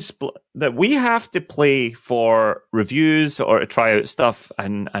games that we have to play for reviews or to try out stuff,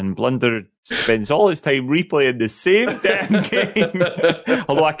 and Blunder spends all his time replaying the same damn game.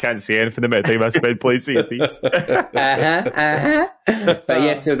 Although I can't say anything about the time I spent playing Sea of Thieves. But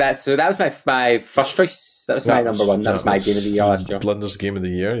yeah, so that was my first choice. That was my number one. That was my game of the year last year. Blunder's game of the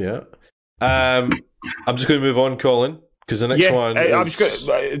year, yeah. I'm just going to move on, Colin, because the next one is... I'm just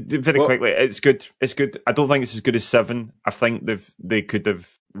going very quickly. It's good. I don't think it's as good as 7. I think they could have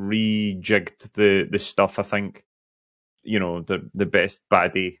rejigged the stuff. I think, the best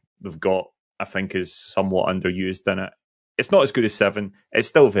baddie they've got, I think, is somewhat underused in it. It's not as good as 7. It's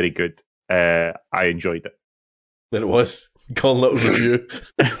still very good. I enjoyed it. There it was. Colin Little's review.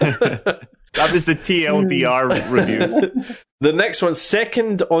 That was the TLDR review. The next one,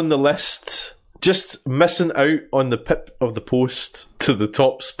 second on the list, just missing out on the pip of the post to the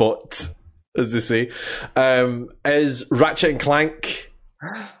top spot, as they say, is Ratchet and Clank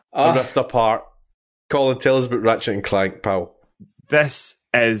Rift Apart. Colin, tell us about Ratchet and Clank, pal. This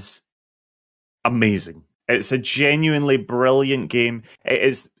is amazing. It's a genuinely brilliant game. It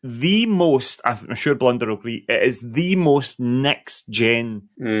is the most, I'm sure Blunder will agree, it is the most next-gen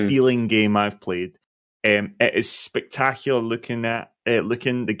feeling game I've played. It is spectacular looking. The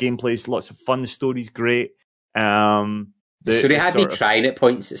gameplay's lots of fun, the story's great. So they had me crying at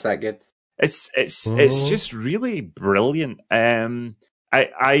points, it's that good. It's just really brilliant.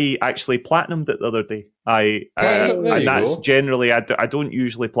 I actually platinumed it the other day. And that's generally, I don't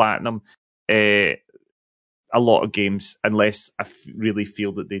usually platinum a lot of games unless I really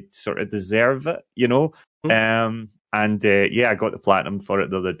feel that they sort of deserve it, you know? I got the platinum for it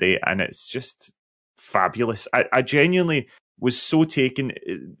the other day, and it's just fabulous. I genuinely was so taken.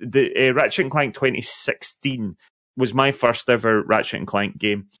 The Ratchet and Clank 2016 was my first ever Ratchet and Clank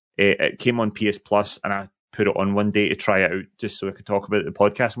game. It came on PS Plus, and I put it on one day to try it out just so I could talk about it in the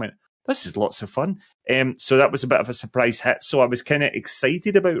podcast. I went, this is lots of fun. So that was a bit of a surprise hit. So I was kind of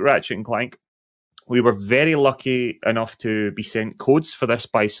excited about Ratchet and Clank. We were very lucky enough to be sent codes for this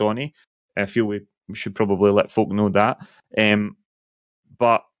by Sony. I feel we should probably let folk know that.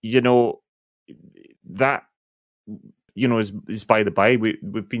 But, you know, that, you know, is by the by.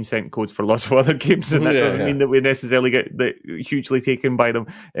 We've been sent codes for lots of other games, and that doesn't mean that we necessarily get hugely taken by them.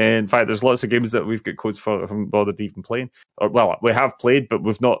 In fact, there's lots of games that we've got codes for haven't bothered even playing. Or, well, we have played, but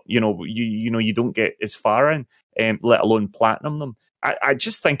we've not, you know, you don't get as far in, let alone platinum them. I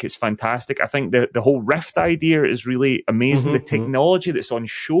just think it's fantastic. I think the whole Rift idea is really amazing. The technology that's on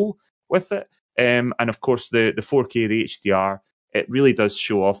show with it, and of course the 4K, the HDR, it really does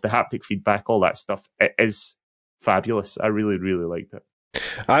show off the haptic feedback, all that stuff. It is fabulous. I really, really liked it.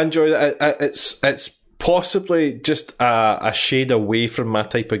 I enjoyed it. It's possibly just a shade away from my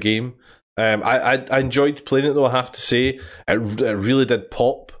type of game. I enjoyed playing it, though, I have to say. It really did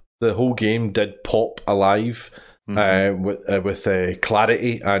pop. The whole game did pop alive. With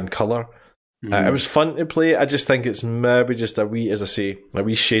clarity and colour. It was fun to play. I just think it's maybe just a wee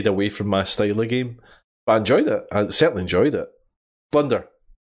shade away from my style of game. But I enjoyed it. I certainly enjoyed it. Blunder.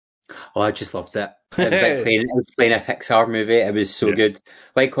 Oh, I just loved it. It was like playing a Pixar movie. It was so good.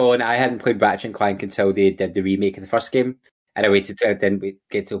 Like Colin, I hadn't played Ratchet and Clank until they did the remake of the first game, and I didn't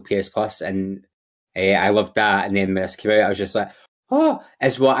get till PS Plus, and I loved that. And then when this came out, I was just like, oh,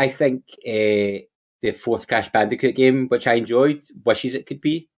 is what I think. The fourth Crash Bandicoot game, which I enjoyed, wishes it could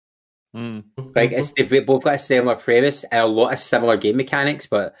be. Like they've both got a similar premise and a lot of similar game mechanics,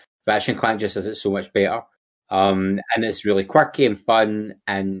 but Ratchet and Clank just does it so much better. And it's really quirky and fun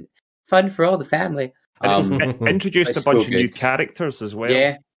for all the family. And it's introduced a bunch of new characters as well.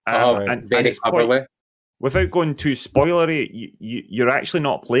 Yeah, and very cleverly. Without going too spoilery, you're actually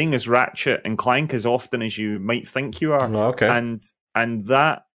not playing as Ratchet and Clank as often as you might think you are. Oh, okay. And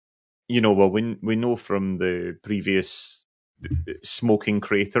that, you know, well, we know from the previous smoking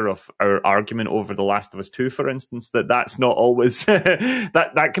crater of our argument over The Last of Us 2, for instance, that's not always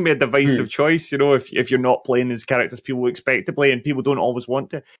that can be a divisive choice. You know, if you're not playing as characters people expect to play, and people don't always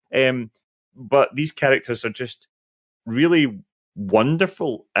want to. But these characters are just really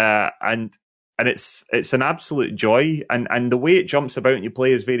wonderful, and it's an absolute joy, and the way it jumps about and you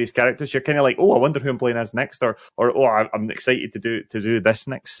play as various characters, you're kind of like, oh, I wonder who I'm playing as next, or oh, I'm excited to do this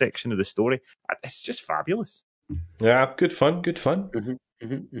next section of the story. It's just fabulous. Yeah, good fun.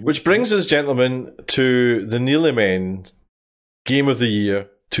 Which brings us, gentlemen, to the Nearly Men Game of the Year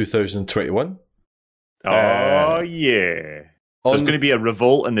 2021. Oh yeah. There's going to be a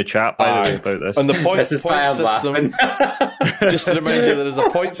revolt in the chat, by the way, about this. On the point system, just to remind you, there is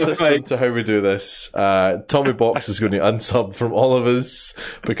a point system to how we do this. Tommy Box is going to unsub from all of us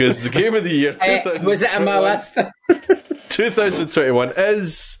because the Game of the Year 2021, was it on my list? 2021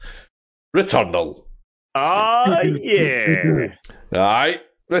 is Returnal. Ah, yeah. Aye,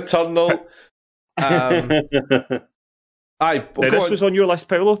 Returnal. This was on your list,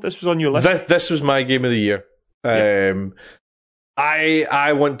 Paolo? This was on your list? This was my Game of the Year.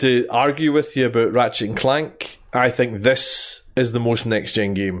 I want to argue with you about Ratchet and Clank. I think this is the most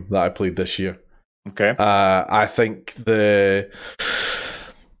next-gen game that I played this year. Okay. I think the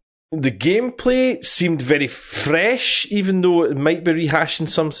gameplay seemed very fresh, even though it might be rehashing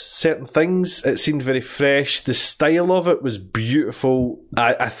some certain things. It seemed very fresh. The style of it was beautiful.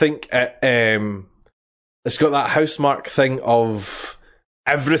 I think it's got that Housemarque thing of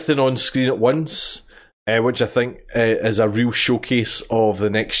everything on screen at once. Which I think is a real showcase of the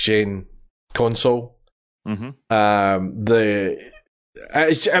next gen console. It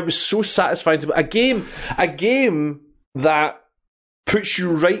was so satisfying to a game that puts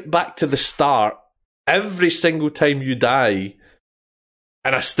you right back to the start every single time you die,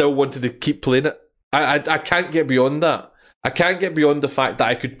 and I still wanted to keep playing it. I can't get beyond that. I can't get beyond the fact that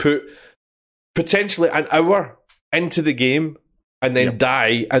I could put potentially an hour into the game and then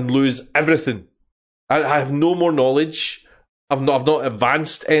die and lose everything. I have no more knowledge. I've not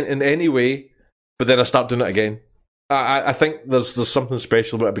advanced in any way, but then I start doing it again. I think there's something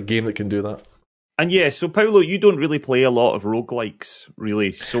special about a game that can do that. And yeah, so Paolo, you don't really play a lot of roguelikes,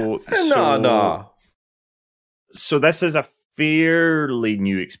 really. No. So this is a fairly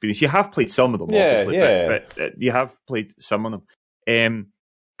new experience. You have played some of them, obviously, but you have played some of them. And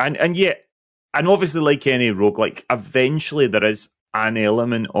obviously, like any roguelike, eventually there is an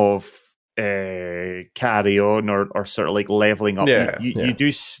element of carry on or sort of like leveling up. You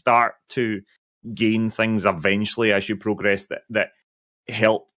do start to gain things eventually as you progress that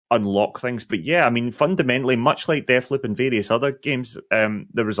help unlock things. But yeah, I mean, fundamentally, much like Deathloop and various other games,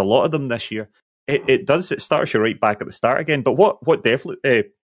 there was a lot of them this year. It starts you right back at the start again. But what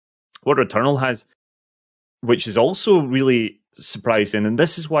Deathloop, what Returnal has, which is also really surprising, and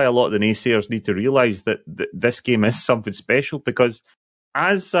this is why a lot of the naysayers need to realise that this game is something special, because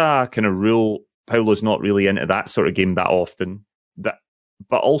as a kind of rule, Paolo's not really into that sort of game that often. But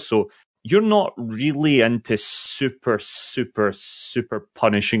also, you're not really into super, super, super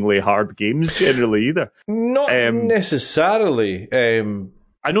punishingly hard games generally either. Not necessarily. I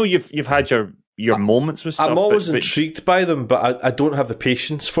know you've had your moments with stuff. I'm always intrigued by them, but I don't have the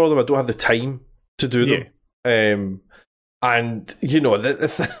patience for them. I don't have the time to do them. And, you know, the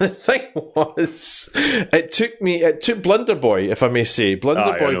thing was, it took Blunderboy, if I may say.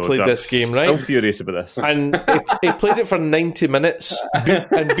 Blunderboy played this game, right? Still furious about this. And he played it for 90 minutes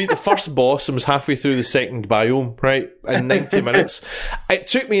beat the first boss and was halfway through the second biome, right? In 90 minutes. It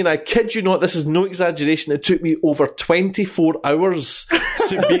took me, and I kid you not, this is no exaggeration, it took me over 24 hours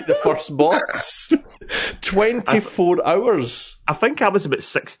to beat the first boss. 24 hours. I think I was about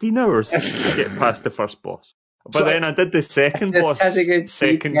 16 hours to get past the first boss. But then I did the second boss.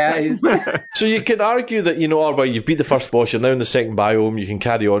 Second time. So you can argue that, you've beat the first boss, you're now in the second biome, you can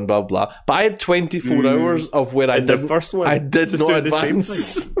carry on, blah, blah. But I had 24 hours of where I did not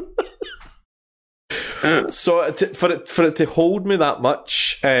advance. So for it to hold me that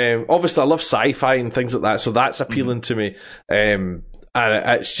much, obviously I love sci-fi and things like that, so that's appealing to me. And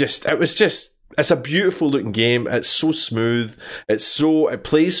it's a beautiful looking game. It's so smooth. It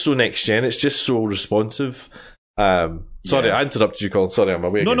plays so next gen. It's just so responsive. Sorry, I interrupted you, Colin. Sorry, I'm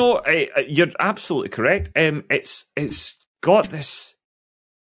away. No, you're absolutely correct. It's got this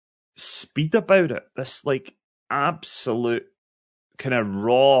speed about it. This like absolute kind of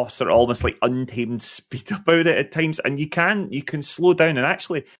raw, sort of almost like untamed speed about it at times. And you can slow down. And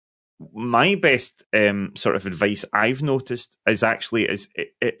actually, my best sort of advice I've noticed is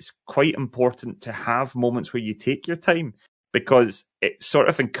it's quite important to have moments where you take your time, because it sort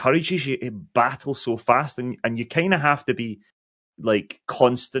of encourages you to battle so fast, and you kind of have to be like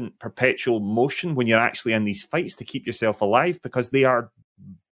constant perpetual motion when you're actually in these fights to keep yourself alive, because they are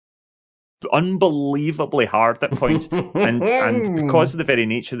unbelievably hard at points. and because of the very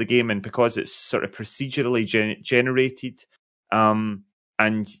nature of the game, and because it's sort of procedurally generated, and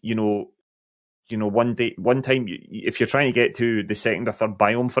one time, if you're trying to get to the second or third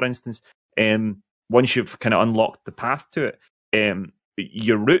biome, for instance, once you've kind of unlocked the path to it,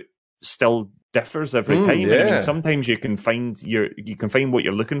 your route still differs every time. Yeah. I mean, sometimes you can find what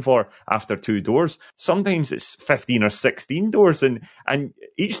you're looking for after 2 doors. Sometimes it's 15 or 16 doors, and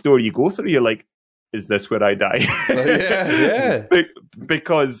each door you go through, you're like, is this where I die? Yeah.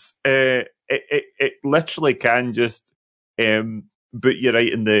 Because it literally can just put you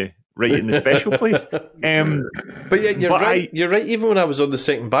right in the special place. But yeah, you're right. You're right. Even when I was on the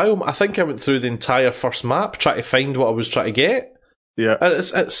second biome, I think I went through the entire first map trying to find what I was trying to get. Yeah, and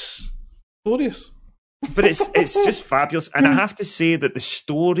it's glorious. But it's just fabulous, and I have to say that the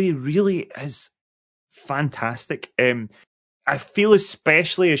story really is fantastic. I feel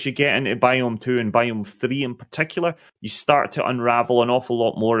especially as you get into Biome 2 and Biome 3 in particular, you start to unravel an awful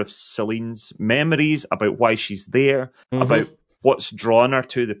lot more of Celine's memories about why she's there, about what's drawn her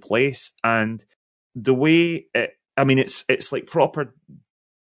to the place, and the way it's like proper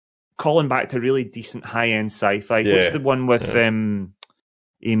calling back to really decent high-end sci-fi. Yeah. What's the one with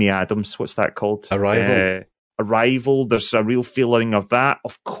Amy Adams? What's that called? Arrival. There's a real feeling of that.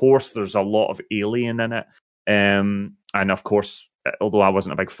 Of course, there's a lot of Alien in it. And of course, although I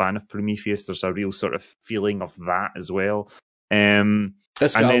wasn't a big fan of Prometheus, there's a real sort of feeling of that as well.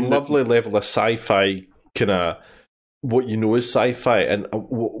 It's got a lovely level of sci-fi, kind of what you know is sci-fi, and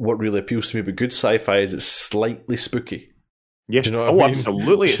what really appeals to me about good sci-fi is it's slightly spooky. Yeah. Do you know what I mean?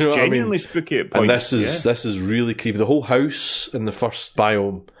 Absolutely. It's genuinely spooky at points. And this is really creepy. The whole house in the first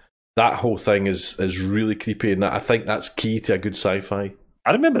biome that whole thing is really creepy, and I think that's key to a good sci-fi.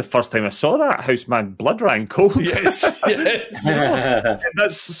 I remember the first time I saw that, Houseman blood ran cold. Yes.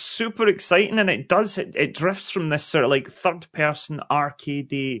 That's super exciting, and it drifts from this sort of like third-person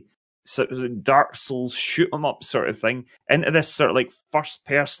arcadey sort of Dark Souls shoot 'em up sort of thing into this sort of like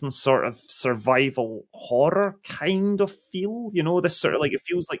first-person sort of survival horror kind of feel. You know, this sort of like, it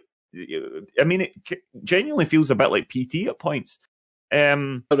feels like, I mean, it genuinely feels a bit like PT at points.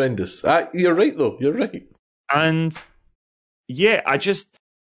 Horrendous. You're right, though. You're right. And yeah, I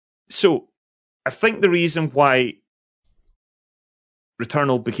think the reason why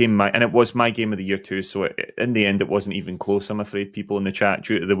Returnal became and it was my game of the year too, so in the end it wasn't even close, I'm afraid, people in the chat,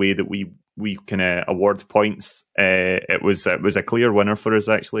 due to the way that we kind of award points. It was a clear winner for us,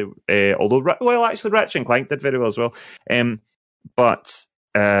 actually, although, well, actually Ratchet & Clank did very well as well. But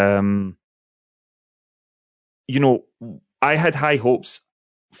you know, I had high hopes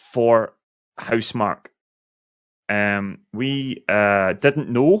for Housemarque. We didn't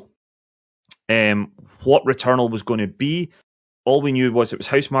know what Returnal was going to be. All we knew was it was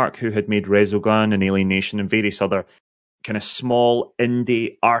Housemarque, who had made Resogun and Alien Nation and various other kind of small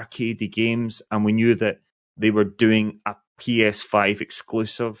indie arcadey games, and we knew that they were doing a PS5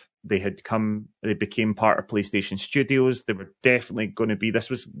 exclusive. They became part of PlayStation Studios. They were definitely going to be,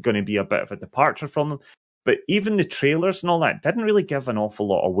 this was going to be a bit of a departure from them. But even the trailers and all that didn't really give an awful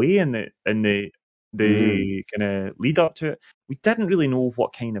lot away in the kind of lead up to it. We didn't really know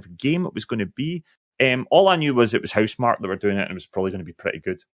what kind of game it was going to be. All I knew was it was Housemarque that were doing it, and it was probably going to be pretty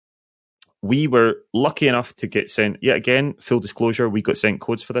good. We were lucky enough to get sent, yet again, full disclosure, we got sent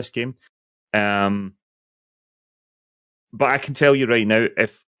codes for this game. But I can tell you right now,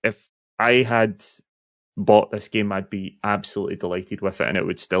 if I had bought this game, I'd be absolutely delighted with it, and it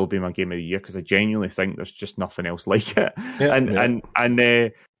would still be my game of the year, because I genuinely think there's just nothing else like it. And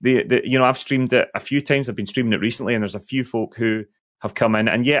you know, I've streamed it a few times. I've been streaming it recently, and there's a few folk who have come in,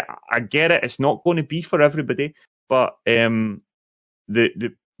 and yeah, I get it. It's not going to be for everybody, but the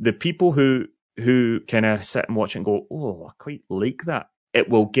people who kind of sit and watch it and go, oh, I quite like that, it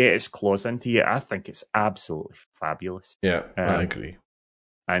will get its claws into you. I think it's absolutely fabulous. Yeah, I agree.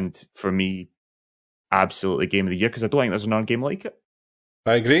 And for me, absolutely game of the year, because I don't think there's another game like it.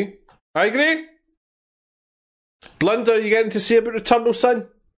 I agree. Blunder, you getting to see about Returnal, son?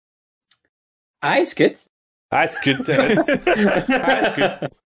 It's good. That's good. That's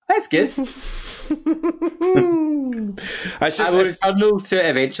good. That's good. I will Returnal to it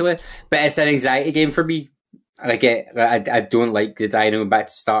eventually, but it's an anxiety game for me. And I don't like the dying back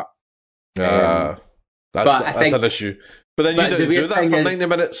to start. That's an issue. But then you didn't do that for 90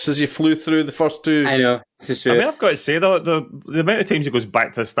 minutes as you flew through the first two. I know. This is true. I mean, I've got to say, though, the amount of times he goes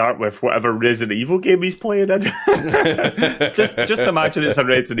back to the start with whatever Resident Evil game he's playing in. just imagine it's a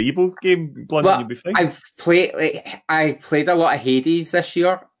Resident Evil game, Blunder, you'd be fine. I played a lot of Hades this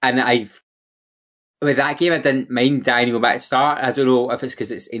year, and with that game, I didn't mind dying to go back to start. I don't know if it's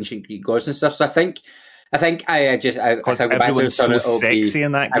because it's ancient Greek gods and stuff, so I think I go back to everyone's so sexy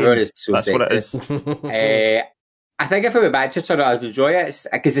in that game. Everyone is so sexy. That's what it is. I think if I went back to Returnal, I'd enjoy it,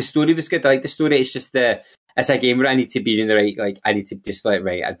 because the story was good. I like the story. It's just it's a game where I need to be in the right, I need to just be like,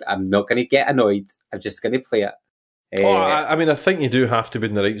 right, I'm not going to get annoyed. I'm just going to play it. I mean, I think you do have to be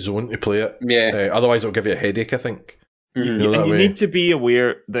in the right zone to play it. Yeah. Otherwise, it'll give you a headache, I think. Mm-hmm. You need to be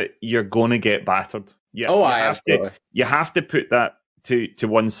aware that you're going to get battered. Yeah. You have to put that to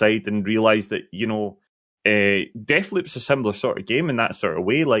one side and realise that, you know, Deathloop's a similar sort of game in that sort of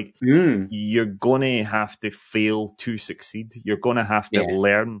way. Like, you're going to have to fail to succeed. You're going to have to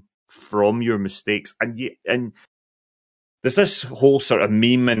learn from your mistakes. And there's this whole sort of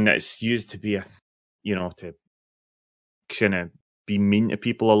meme, and it's used to be to kind of be mean to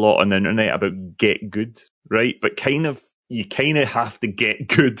people a lot on the internet about get good, right? But you kind of have to get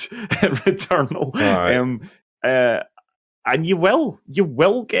good at Returnal. Right. And you will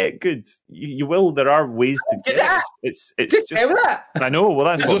get good. You will. There are ways to get it. It's just that. I know. Well,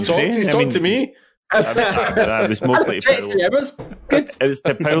 that's what I'm saying. He's talking to me. I was mostly to Paolo. It was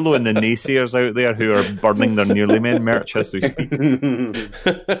to Paolo and the naysayers out there who are burning their Nearly Men merch as we speak.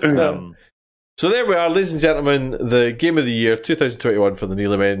 So there we are, ladies and gentlemen. The game of the year 2021 for the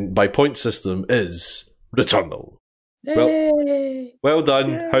Nearly Men by point system is Returnal. Well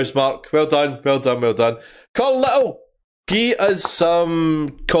done, Housemarque. Well done. Colin Little. Give us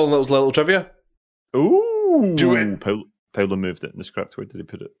some Colin Little's little trivia. Ooh. Do it. Paolo moved it in the script. Where did he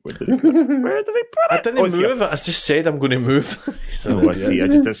put it? Where did he put it? I didn't move it. I just said I'm going to move. I see. I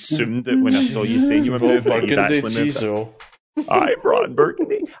just assumed it when I saw you saying you were moving it. You'd actually moved it. Aye, Ron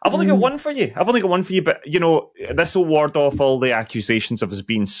Burgundy. I've only got one for you. But this will ward off all the accusations of us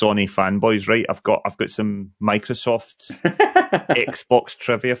being Sony fanboys, right? I've got some Microsoft Xbox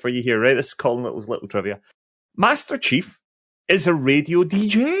trivia for you here, right? This is Colin Little's little trivia. Master Chief is a radio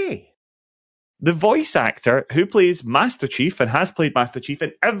DJ. The voice actor who plays Master Chief and has played Master Chief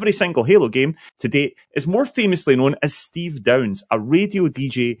in every single Halo game to date is more famously known as Steve Downes, a radio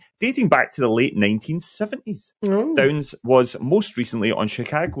DJ dating back to the late 1970s. Oh. Downes was most recently on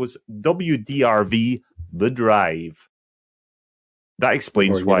Chicago's WDRV The Drive. That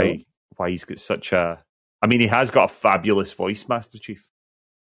explains why he's got such a... I mean, he has got a fabulous voice, Master Chief.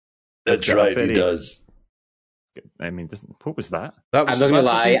 That's right, he does. I mean, what was that? I'm not going to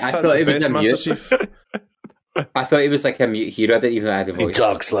lie, I thought it was a mute. I thought it was like a mute hero that even had a voice. He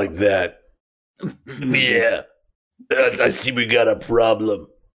talks like that. Yeah. I see we got a problem.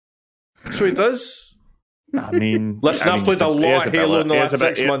 That's what he does. I mean... Listen, I've played a lot of Halo in the last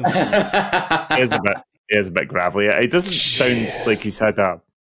 6 months. He is a bit gravelly. It doesn't sound like he's had a...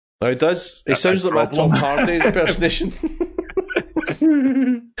 No, he does. He sounds like my Tom Hardy impersonation.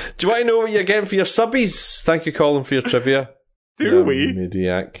 Do you want to know what you're getting for your subbies? Thank you, Colin, for your trivia. Do we?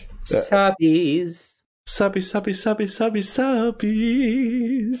 Maniac. Subbies. Subbies.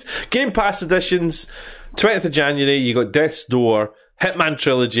 Game Pass editions. 20th of January, you got Death's Door, Hitman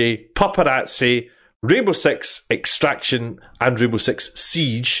Trilogy, Paparazzi, Rainbow Six Extraction, and Rainbow Six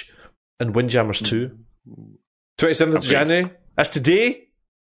Siege, and Windjammers 2. 27th of January. That's today.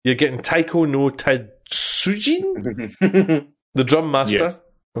 You're getting Taiko no Tatsujin, the Drum Master,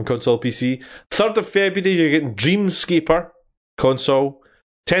 on console PC. 3rd of February, you're getting Dreamscaper, console.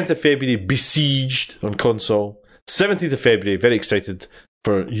 10th of February, Besieged, on console. 17th of February, very excited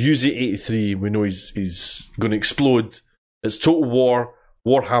for Yuzi83. We know he's going to explode. It's Total War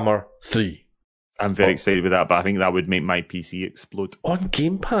Warhammer 3. I'm very excited with that, but I think that would make my PC explode. On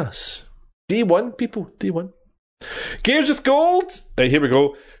Game Pass. Day one, people. Day one. Games with Gold. Right, here we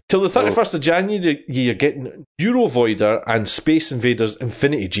go. Till the 31st of January, you're getting Eurovoider and Space Invaders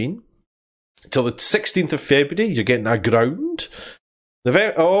Infinity Gene. Till the 16th of February, you're getting Aground. I've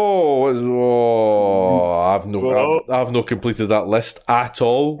not completed that list at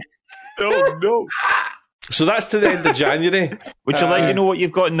all. Oh, no. So that's to the end of January. Would you like to know what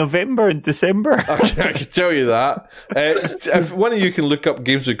you've got in November and December? I can tell you that. If one of you can look up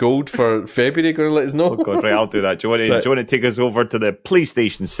Games with Gold for February, go and let us know. Oh God, right, I'll do that. Do you want to take us over to the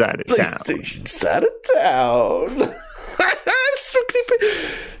PlayStation side of town? PlayStation side of town. So creepy.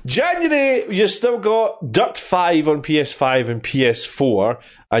 January, you still got Dirt 5 on PS5 and PS4,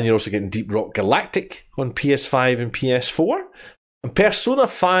 and you're also getting Deep Rock Galactic on PS5 and PS4. And Persona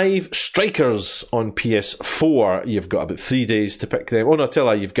 5 Strikers on PS4, you've got about 3 days to pick them. Oh no,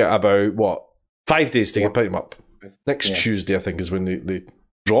 tell you, you've got about, 5 days to pick them up. Next Tuesday, I think, is when they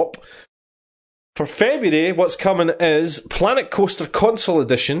drop. For February, what's coming is Planet Coaster Console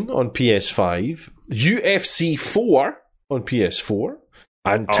Edition on PS5, UFC 4 on PS4,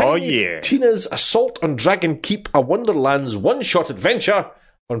 and Tina's Assault on Dragon Keep, a Wonderland's one-shot adventure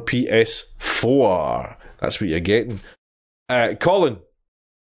on PS4. That's what you're getting. Colin.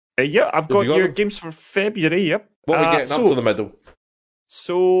 I've got your games for February, yep. What are we getting up to the middle?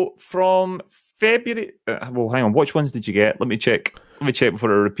 So, from February... hang on, which ones did you get? Let me check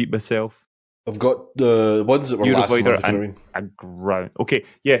before I repeat myself. I've got the ones that were last month. And Aground. Okay,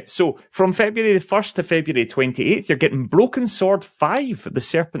 yeah. So from February the 1st to February 28th, you're getting Broken Sword 5, The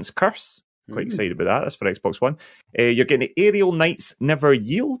Serpent's Curse. Quite excited about that. That's for Xbox One. You're getting Aerial Knights Never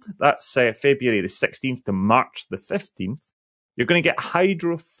Yield. That's February the 16th to March the 15th. You're going to get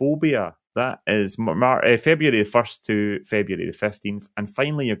Hydrophobia. That is February the 1st to February the 15th. And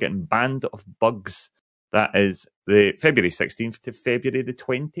finally, you're getting Band of Bugs. That is the February 16th to February the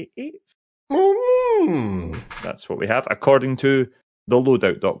 28th. That's what we have, according to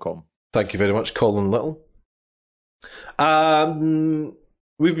theloadout.com. Thank you very much, Colin Little.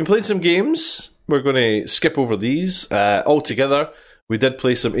 We've been playing some games. We're going to skip over these altogether. We did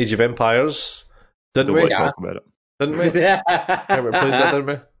play some Age of Empires, didn't we? Talk about it. Didn't we? Yeah, we played that, didn't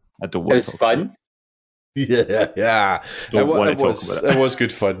we? I don't want to talk fun. about it. Yeah. Don't want to talk about it. It was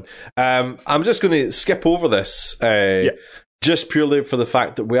good fun. I'm just going to skip over this. Just purely for the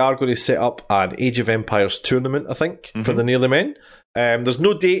fact that we are going to set up an Age of Empires tournament, I think, for the Nearly Men. There's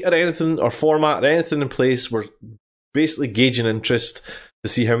no date or anything, or format or anything in place. We're basically gauging interest to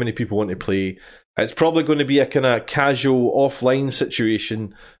see how many people want to play. It's probably going to be a kind of casual offline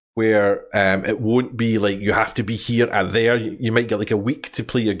situation where it won't be like you have to be here and there. You might get like a week to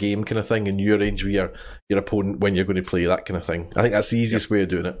play your game kind of thing, and you arrange with your opponent when you're going to play, that kind of thing. I think that's the easiest way of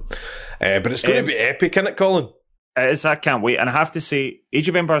doing it. But it's going to be epic, isn't it, Colin? It is. I can't wait. And I have to say, Age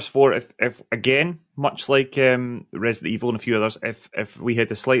of Empires 4, if again, much like Resident Evil and a few others, if we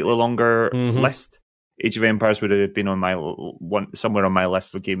had a slightly longer list, Age of Empires would have been on my somewhere on my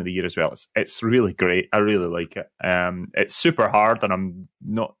list of Game of the Year as well. It's really great. I really like it. It's super hard, and I'm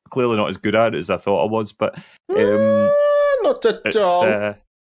clearly not as good at it as I thought I was. But not at all.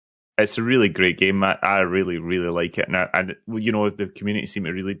 It's a really great game. I really, really like it, and you know, the community seem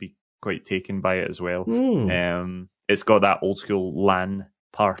to really be quite taken by it as well. It's got that old school LAN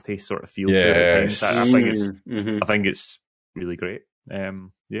party sort of feel to it at times. I think it's really great. I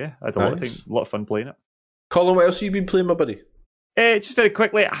had a lot of fun playing it. Colin, what else have you been playing, my buddy? Just very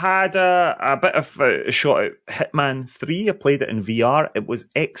quickly, I had a bit of a shot at Hitman 3. I played it in VR. It was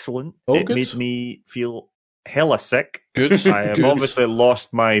excellent. It made me feel hella sick. Good. I have obviously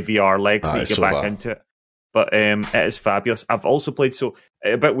lost my VR legs. Need to get back into it. But it is fabulous. I've also played,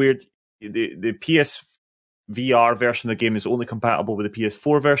 a bit weird, the PS VR version of the game is only compatible with the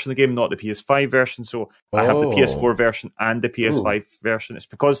PS4 version of the game, not the PS5 version. So I have the PS4 version and the PS5 version. It's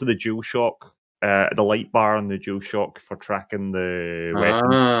because of the DualShock, the light bar on the DualShock for tracking the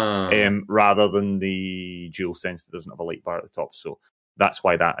weapons, rather than the DualSense that doesn't have a light bar at the top. So that's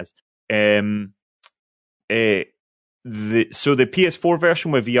why that is. The PS4 version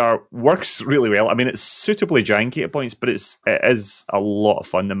with VR works really well. I mean, it's suitably janky at points, but it is a lot of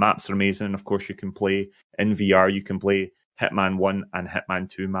fun. The maps are amazing, and of course, you can play in VR. You can play Hitman 1 and Hitman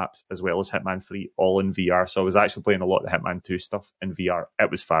 2 maps, as well as Hitman 3, all in VR. So I was actually playing a lot of the Hitman 2 stuff in VR.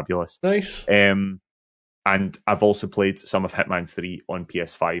 It was fabulous. Nice. And I've also played some of Hitman 3 on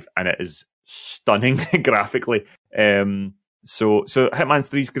PS5, and it is stunning graphically. So Hitman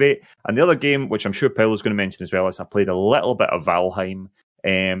 3 is great. And the other game, which I'm sure Paolo's going to mention as well, is I played a little bit of Valheim.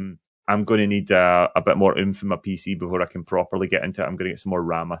 I'm going to need a bit more oomph in my PC before I can properly get into it. I'm going to get some more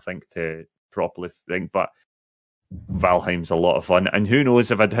RAM, I think, to properly think. But Valheim's a lot of fun. And who knows,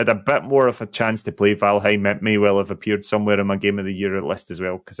 if I'd had a bit more of a chance to play Valheim, it may well have appeared somewhere in my Game of the Year list as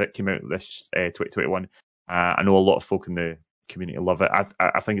well, because it came out this 2021. I know a lot of folk in the community love it.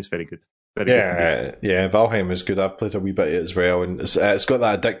 I think it's very good. Yeah, Valheim is good. I've played a wee bit of it as well, and it's got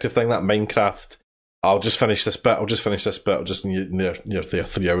that addictive thing, that Minecraft. I'll just finish this bit. I'll just near there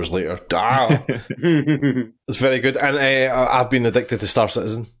 3 hours later. It's very good, and I've been addicted to Star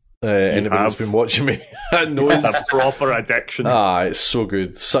Citizen. Anybody that's been watching me knows it's a proper addiction. It's so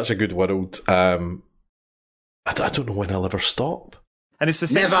good, such a good world. I don't know when I'll ever stop. And it's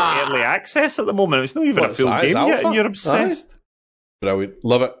essentially early access at the moment. It's not even a full game yet, and you're obsessed. Brilliant,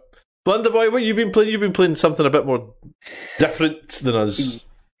 love it. Blunderboy, what you been playing? You've been playing something a bit more different than us.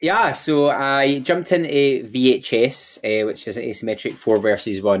 Yeah, so I jumped into VHS, which is an asymmetric 4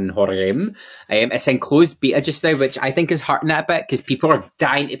 versus 1 horror game. It's in closed beta just now, which I think is hurting it a bit because people are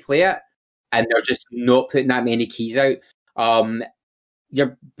dying to play it, and they're just not putting that many keys out.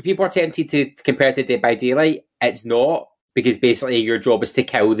 People are tempted to compare it to Dead by Daylight. It's not, because basically your job is to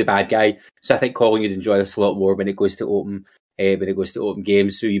kill the bad guy. So I think Colin, you'd enjoy this a lot more when it goes to open.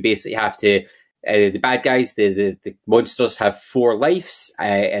 Games. So you basically have to, the bad guys, the monsters have 4 lives,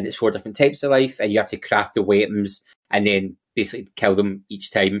 and it's 4 different types of life, and you have to craft the weapons and then basically kill them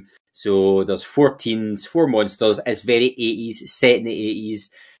each time. So there's 4 teens, 4 monsters. It's very 80s, set in the 80s.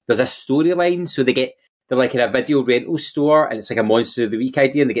 There's a storyline, so they're like in a video rental store, and it's like a Monster of the Week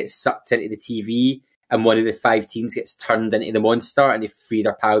idea, and they get sucked into the TV, and one of the 5 teens gets turned into the monster, and they free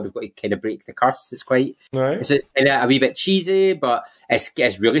their pal. They've got to kind of break the curse. It's quite, right. So it's kind of a wee bit cheesy, but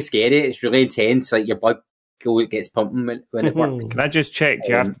it's really scary. It's really intense. Like your blood gets pumping when it works. Can I just check? Do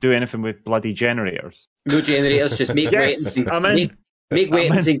you have to do anything with bloody generators? No generators. Just make weapons. Make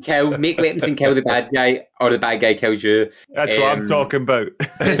weapons and kill the bad guy, or the bad guy kills you. That's what I'm talking about.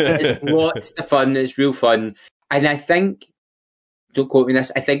 It's lots of fun. It's real fun, and I think, don't quote me on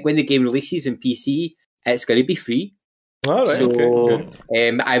this, I think when the game releases in PC, it's going to be free. All right,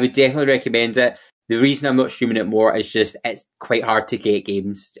 okay. I would definitely recommend it. The reason I'm not streaming it more is just it's quite hard to get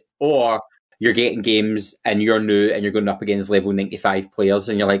games, or you're getting games and you're new and you're going up against level 95 players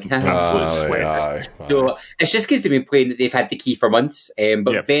and you're like, absolute sweat. So it's just because they've been playing, they've had the key for months,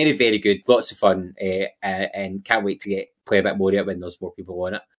 but very, very good, lots of fun, and can't wait to play a bit more of it when there's more people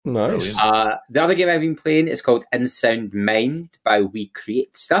on it. Nice. The other game I've been playing is called Unsound Mind by We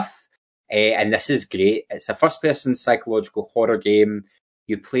Create Stuff, and this is great. It's a first-person psychological horror game.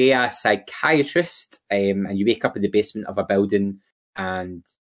 You play a psychiatrist, and you wake up in the basement of a building, and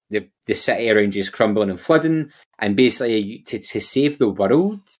the city around you is crumbling and flooding, and basically to save the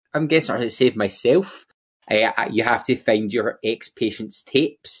world, I'm guessing, or to save myself, you have to find your ex-patient's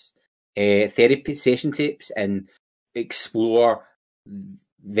tapes, therapy session tapes, and explore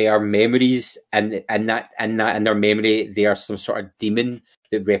their memories, and in their memory, they are some sort of demon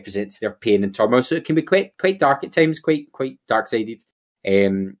that represents their pain and turmoil. So it can be quite dark at times, quite dark sided.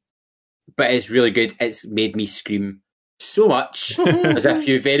 But it's really good. It's made me scream so much. There's a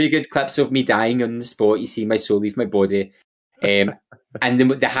few very good clips of me dying on the spot. You see my soul leave my body. And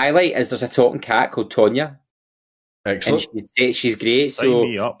the highlight is there's a talking cat called Tonya. Excellent. And she's great. Sign So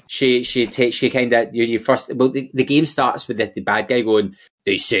me up. she kind of you first. Well, the game starts with the bad guy going,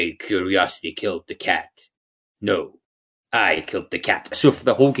 "They say curiosity killed the cat. No, I killed the cat." So for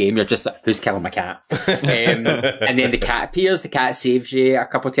the whole game, you're just like, "Who's killing my cat?" And then the cat appears. The cat saves you a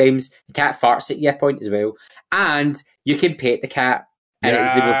couple of times. The cat farts at you a point as well, and you can pet the cat, and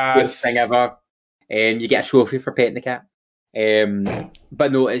it's the most cutest thing ever. You get a trophy for petting the cat.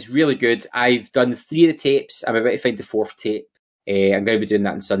 But no, it's really good. I've done 3 of the tapes. I'm about to find the 4th tape. I'm going to be doing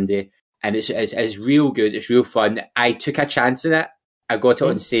that on Sunday, and it's real good. It's real fun. I took a chance on it. I got it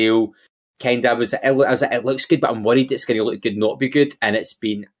on sale. Kind of it looks good, but I'm worried it's going to look good, not be good. And it's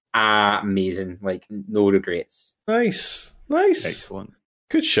been amazing. Like, no regrets. Nice. Excellent.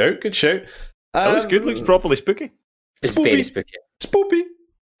 Good shout. That looks good. Looks properly spooky. It's Spoopy. very spooky. Spoopy.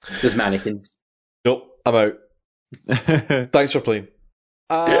 There's mannequins. Nope, I'm out. Thanks for playing.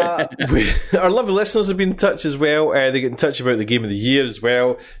 Our lovely listeners have been in touch as well. They get in touch about the game of the year as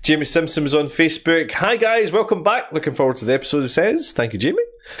well. Jamie Simpson was on Facebook. Hi guys, welcome back. Looking forward to the episode, it says. Thank you, Jamie.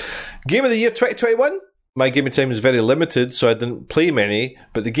 Game of the year 2021. My gaming time is very limited, so I didn't play many,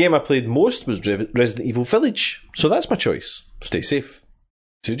 but the game I played most was Resident Evil Village. So that's my choice. Stay safe.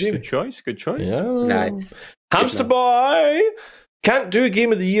 To Jamie. Good choice. Yeah. Nice. Hamster Boy! Can't do a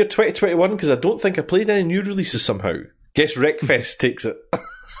game of the year 2021 because I don't think I played any new releases somehow. Guess Wreckfest takes it.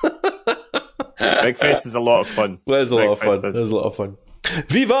 Wreckfest is a lot of fun. There's a lot of fun.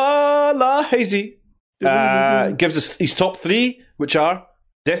 Viva la Hazy! Gives us his top 3, which are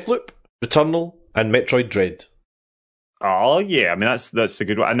Deathloop, Returnal, and Metroid Dread. Oh yeah, I mean that's a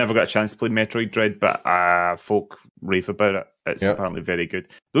good one. I never got a chance to play Metroid Dread, but folk rave about it. It's apparently very good.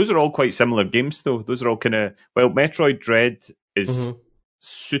 Those are all quite similar games, though. Those are all kind of Metroid Dread is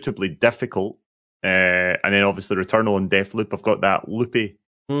suitably difficult, and then obviously Returnal and Deathloop have got that loopy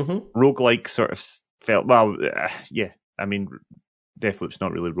roguelike sort of felt. Well, yeah, I mean Deathloop's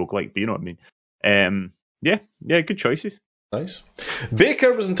not really roguelike, but you know what I mean. Yeah, good choices. Nice.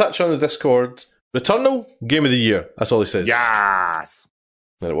 Baker was in touch on the Discord. Returnal, Game of the Year. That's all he says. Yes!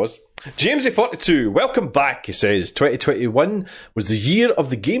 There it was. Jamesy42, welcome back, he says. 2021 was the year of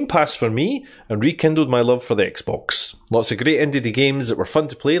the Game Pass for me and rekindled my love for the Xbox. Lots of great indie games that were fun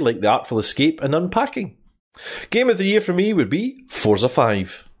to play, like The Artful Escape and Unpacking. Game of the Year for me would be Forza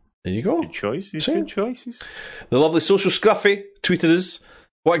 5. There you go. Good choices. The lovely Social Scruffy tweeted us,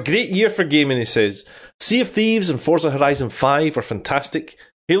 "What a great year for gaming," he says. Sea of Thieves and Forza Horizon 5 are fantastic.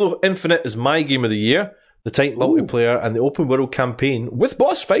 Halo Infinite is my game of the year. The tight multiplayer and the open world campaign with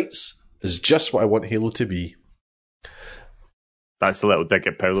boss fights is just what I want Halo to be. That's a little dig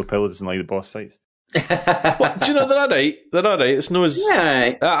at Paolo. Paolo doesn't like the boss fights. Well, do you know, they're alright. It's no as...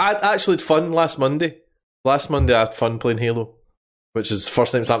 Yeah. I actually had fun last Monday. Last Monday I had fun playing Halo, which is the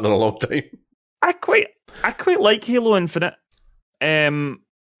first time it's happened in a long time. I quite like Halo Infinite. I'm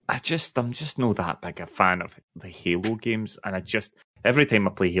just not that big a fan of the Halo games, and every time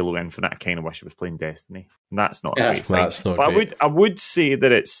I play Halo Infinite, I kind of wish I was playing Destiny. And that's not a great sign. That's not but great. I would say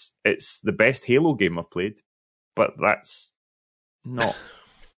that it's the best Halo game I've played, but that's not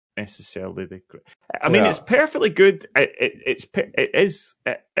necessarily the. I mean, it's perfectly good. It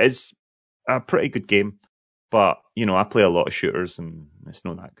is a pretty good game, but you know, I play a lot of shooters, and it's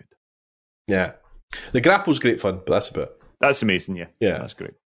not that good. Yeah, the grapple's great fun, but that's about it. That's amazing. Yeah, that's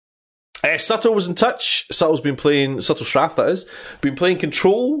great. Subtle was in touch. Subtle's been playing, Subtle Strath that is, been playing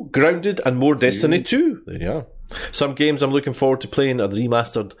Control, Grounded and more Destiny 2. There you are. Some games I'm looking forward to playing are the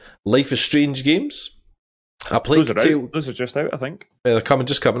remastered Life is Strange games. I played Those are just out, I think. They're coming,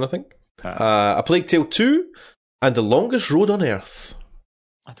 I think. I played Tale 2 and The Longest Road on Earth.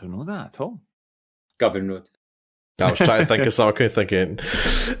 I don't know that at all. Govan Road. I was trying to think of something, thinking.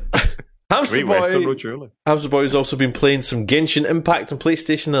 Hamster Boy has also been playing some Genshin Impact on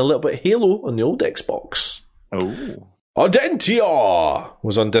PlayStation and a little bit of Halo on the old Xbox. Oh. Audentia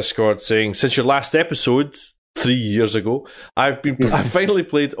was on Discord saying, since your last episode 3 years ago, I finally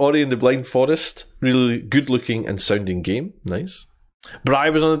played Ori and the Blind Forest. Really good looking and sounding game. Nice.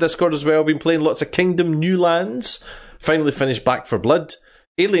 Bri was on the Discord as well, been playing lots of Kingdom New Lands. Finally finished Back 4 Blood,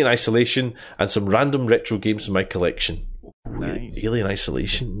 Alien Isolation, and some random retro games in my collection. Nice. Alien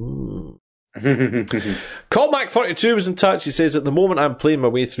Isolation. Callmac42 was in touch. He says, at the moment I'm playing my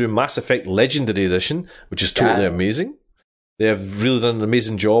way through Mass Effect Legendary Edition, which is totally amazing. They have really done an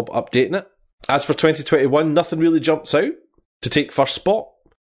amazing job updating it. As for 2021, nothing really jumps out to take first spot.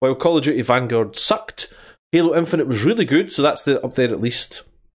 While Call of Duty Vanguard sucked, Halo Infinite was really good, so that's up there at least.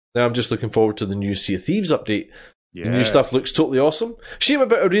 Now I'm just looking forward to the new Sea of Thieves update. Yes. The new stuff looks totally awesome. Shame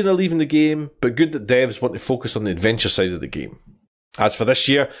about Arena leaving the game, but good that devs want to focus on the adventure side of the game. As for this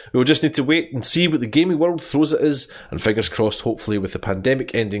year, we will just need to wait and see what the gaming world throws at us, and fingers crossed, hopefully with the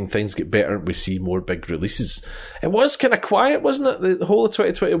pandemic ending, things get better and we see more big releases. It was kind of quiet, wasn't it? The whole of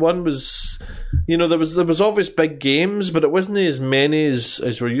 2021 was, there was obvious big games, but it wasn't as many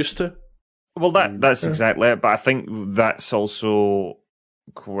as we're used to. Well, that's exactly it, but I think that's also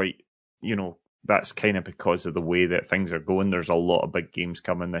quite, that's kind of because of the way that things are going. There's a lot of big games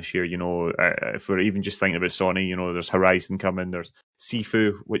coming this year. If we're even just thinking about Sony, there's Horizon coming, there's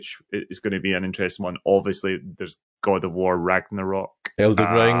Sifu, which is going to be an interesting one. Obviously, there's God of War, Ragnarok,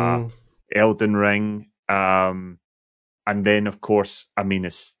 Elden Ring, and then of course,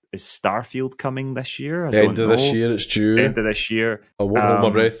 is Starfield coming this year? End of this year, it's due. End of this year. I won't hold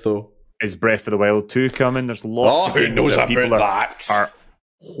my breath though. Is Breath of the Wild 2 coming? There's lots of games that people are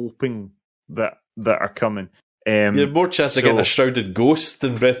hoping that are coming. You have more chance of getting a Shrouded Ghost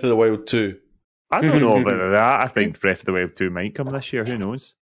than Breath of the Wild 2. I don't know about that. I think Breath of the Wild 2 might come this year. Who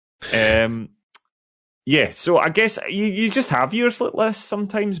knows? So I guess you just have years like this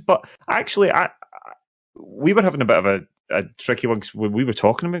sometimes. But actually, we were having a bit of a tricky one because when we were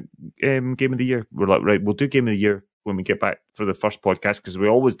talking about Game of the Year, we're like, right, we'll do Game of the Year when we get back for the first podcast because we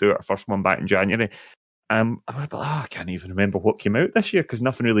always do our first one back in January. I was like, I can't even remember what came out this year because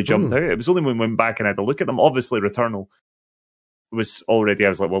nothing really jumped out. It was only when we went back and I had to look at them. Obviously, Returnal was already. I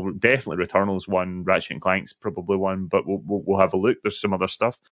was like, well, definitely Returnal's one. Ratchet and Clank's probably one, but we'll have a look. There's some other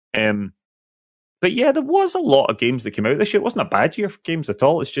stuff. But yeah, there was a lot of games that came out this year. It wasn't a bad year for games at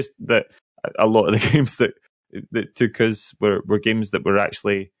all. It's just that a lot of the games that took us were games that were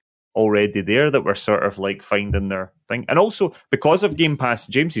actually already there that were sort of like finding their thing. And also because of Game Pass,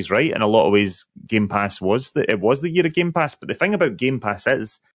 James is right, in a lot of ways Game Pass was the year of Game Pass, but the thing about Game Pass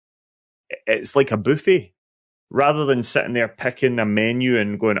is it's like a buffet. Rather than sitting there picking a menu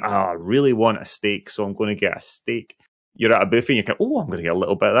and going, I really want a steak, so I'm going to get a steak. You're at a buffet and you go, I'm going to get a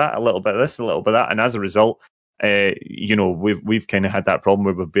little bit of that, a little bit of this, a little bit of that. And as a result, we've kind of had that problem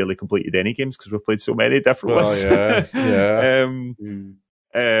where we've barely completed any games because we've played so many different ones.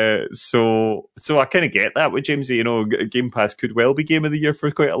 So I kind of get that with Jamesy. Game Pass could well be Game of the Year for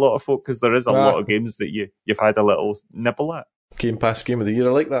quite a lot of folk because there is a lot of games that you've had a little nibble at. Game Pass Game of the Year,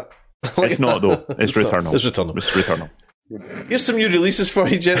 I like that. It's not though. It's Returnal. It's Returnal. It's Returnal. Here's some new releases for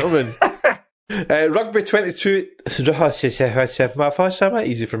you, gentlemen. Rugby 22. Easy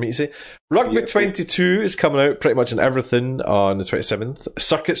for me to say. Rugby 22 is coming out pretty much on everything on the 27th.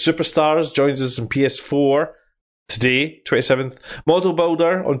 Circuit Superstars joins us on PS4 today, 27th. Model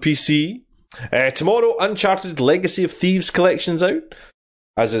Builder on PC. Tomorrow, Uncharted Legacy of Thieves collection's out,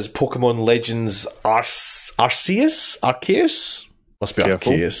 as is Pokemon Legends Arceus. Must be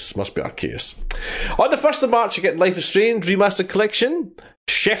Arceus. On the 1st of March, you get Life is Strange Remastered Collection.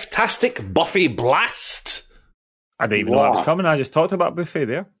 Chef-tastic Buffy Blast. I didn't even know that was coming. I just talked about Buffet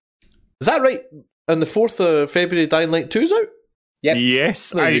there. Is that right? On the 4th of February, Dying Light 2's out? Yep.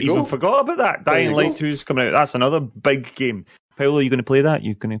 Yes, I even forgot about that. Dying Light 2's coming out. That's another big game. Paolo, are you going to play that?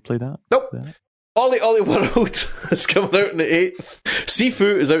 You going to play that? Nope. Ollie World is coming out on the 8th.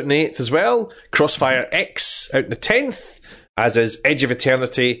 Sifu is out on the 8th as well. Crossfire X out on the 10th. As is Edge of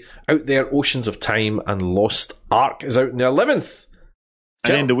Eternity, Out There, Oceans of Time, and Lost Ark is out on the 11th.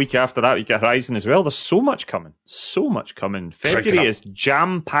 And then the week after that, we get Horizon as well. There's so much coming. February is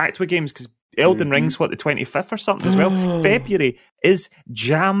jam-packed with games because Elden Ring's, the 25th or something as well. February is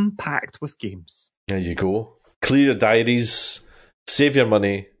jam-packed with games. There you go. Clear your diaries. Save your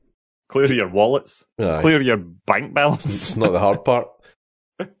money. Clear your wallets. Clear your bank balance. It's not the hard part.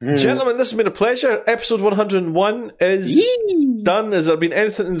 Gentlemen, this has been a pleasure. Episode 101 is done. Has there been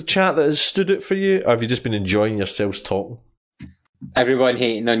anything in the chat that has stood out for you? Or have you just been enjoying yourselves talking? Everyone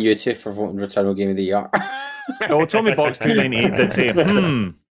hating on you two for voting Returnal Game of the Year. Tommy Box 298 did say,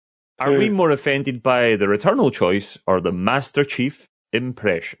 are we more offended by the Returnal choice or the Master Chief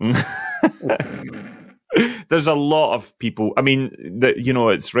impression? There's a lot of people. I mean,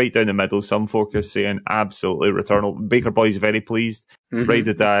 it's right down the middle. Some folk are saying absolutely Returnal. Baker Boy's very pleased. Ride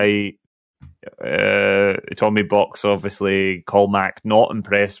to Die. Tommy Box, obviously. Colmac, not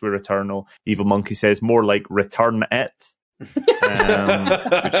impressed with Returnal. Evil Monkey says more like Return It,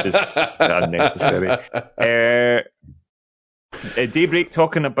 which is unnecessary. Daybreak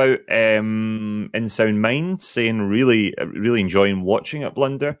talking about In Sound Mind, saying really enjoying watching it,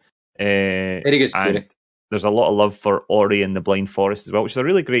 Blunder. Very good story. there's a lot of love for Ori and the Blind Forest as well, which is a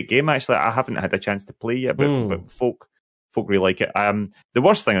really great game. Actually, I haven't had a chance to play yet, but folk really like it. The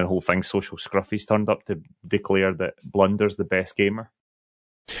worst thing of the whole thing, Social Scruffy's turned up to declare that Blunder's the best gamer.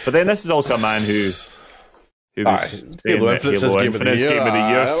 But then this is also a man who was Halo Infinite's Game of the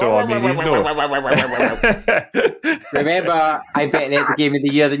Year. So I mean, he's no. Remember, I'm better at the Game of the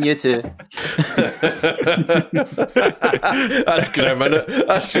Year than you two. That's grim, isn't it?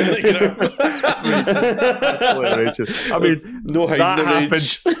 That's really grim. I mean, no hiding the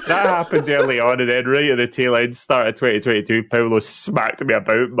rage. That happened early on, and then right at the tail end, start of 2022, Paolo smacked me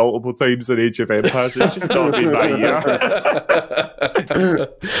about multiple times in Age of Empires. It's just not been my year.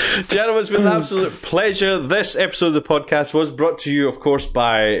 Gentlemen, it's been an absolute pleasure. This episode of the podcast was brought to you, of course,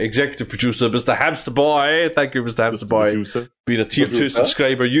 by executive producer Mr. Hamster Boy. Thank you, Mr. Hamster Boy. Being a Tier 2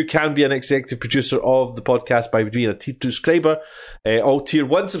 subscriber, you can be an executive producer of the podcast by being a Tier 2 subscriber. All Tier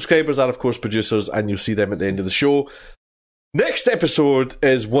 1 subscribers are, of course, producers, and you'll see them at the end of the show. Next episode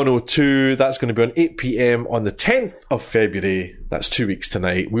is 102. That's going to be on 8 p.m. on the 10th of February. That's 2 weeks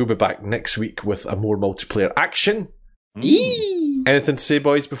tonight. We'll be back next week with a more multiplayer action. Anything to say,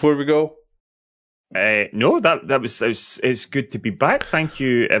 boys, before we go? No, that was it's good to be back. Thank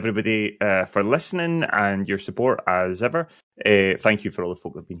you, everybody, for listening and your support as ever. Thank you for all the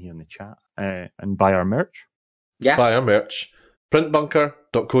folk that have been here in the chat and buy our merch. Yeah, buy our merch.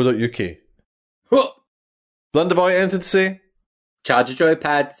 Printbunker.co.uk. Blunderboy, anything to say? Charge your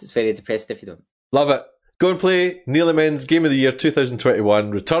joypads. It's very depressed if you don't. Love it. Go and play Nearly Men's Game of the Year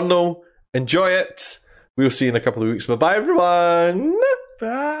 2021 Returnal. Enjoy it. We'll see you in a couple of weeks. Bye-bye, everyone.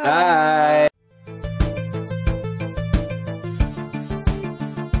 Bye. Bye.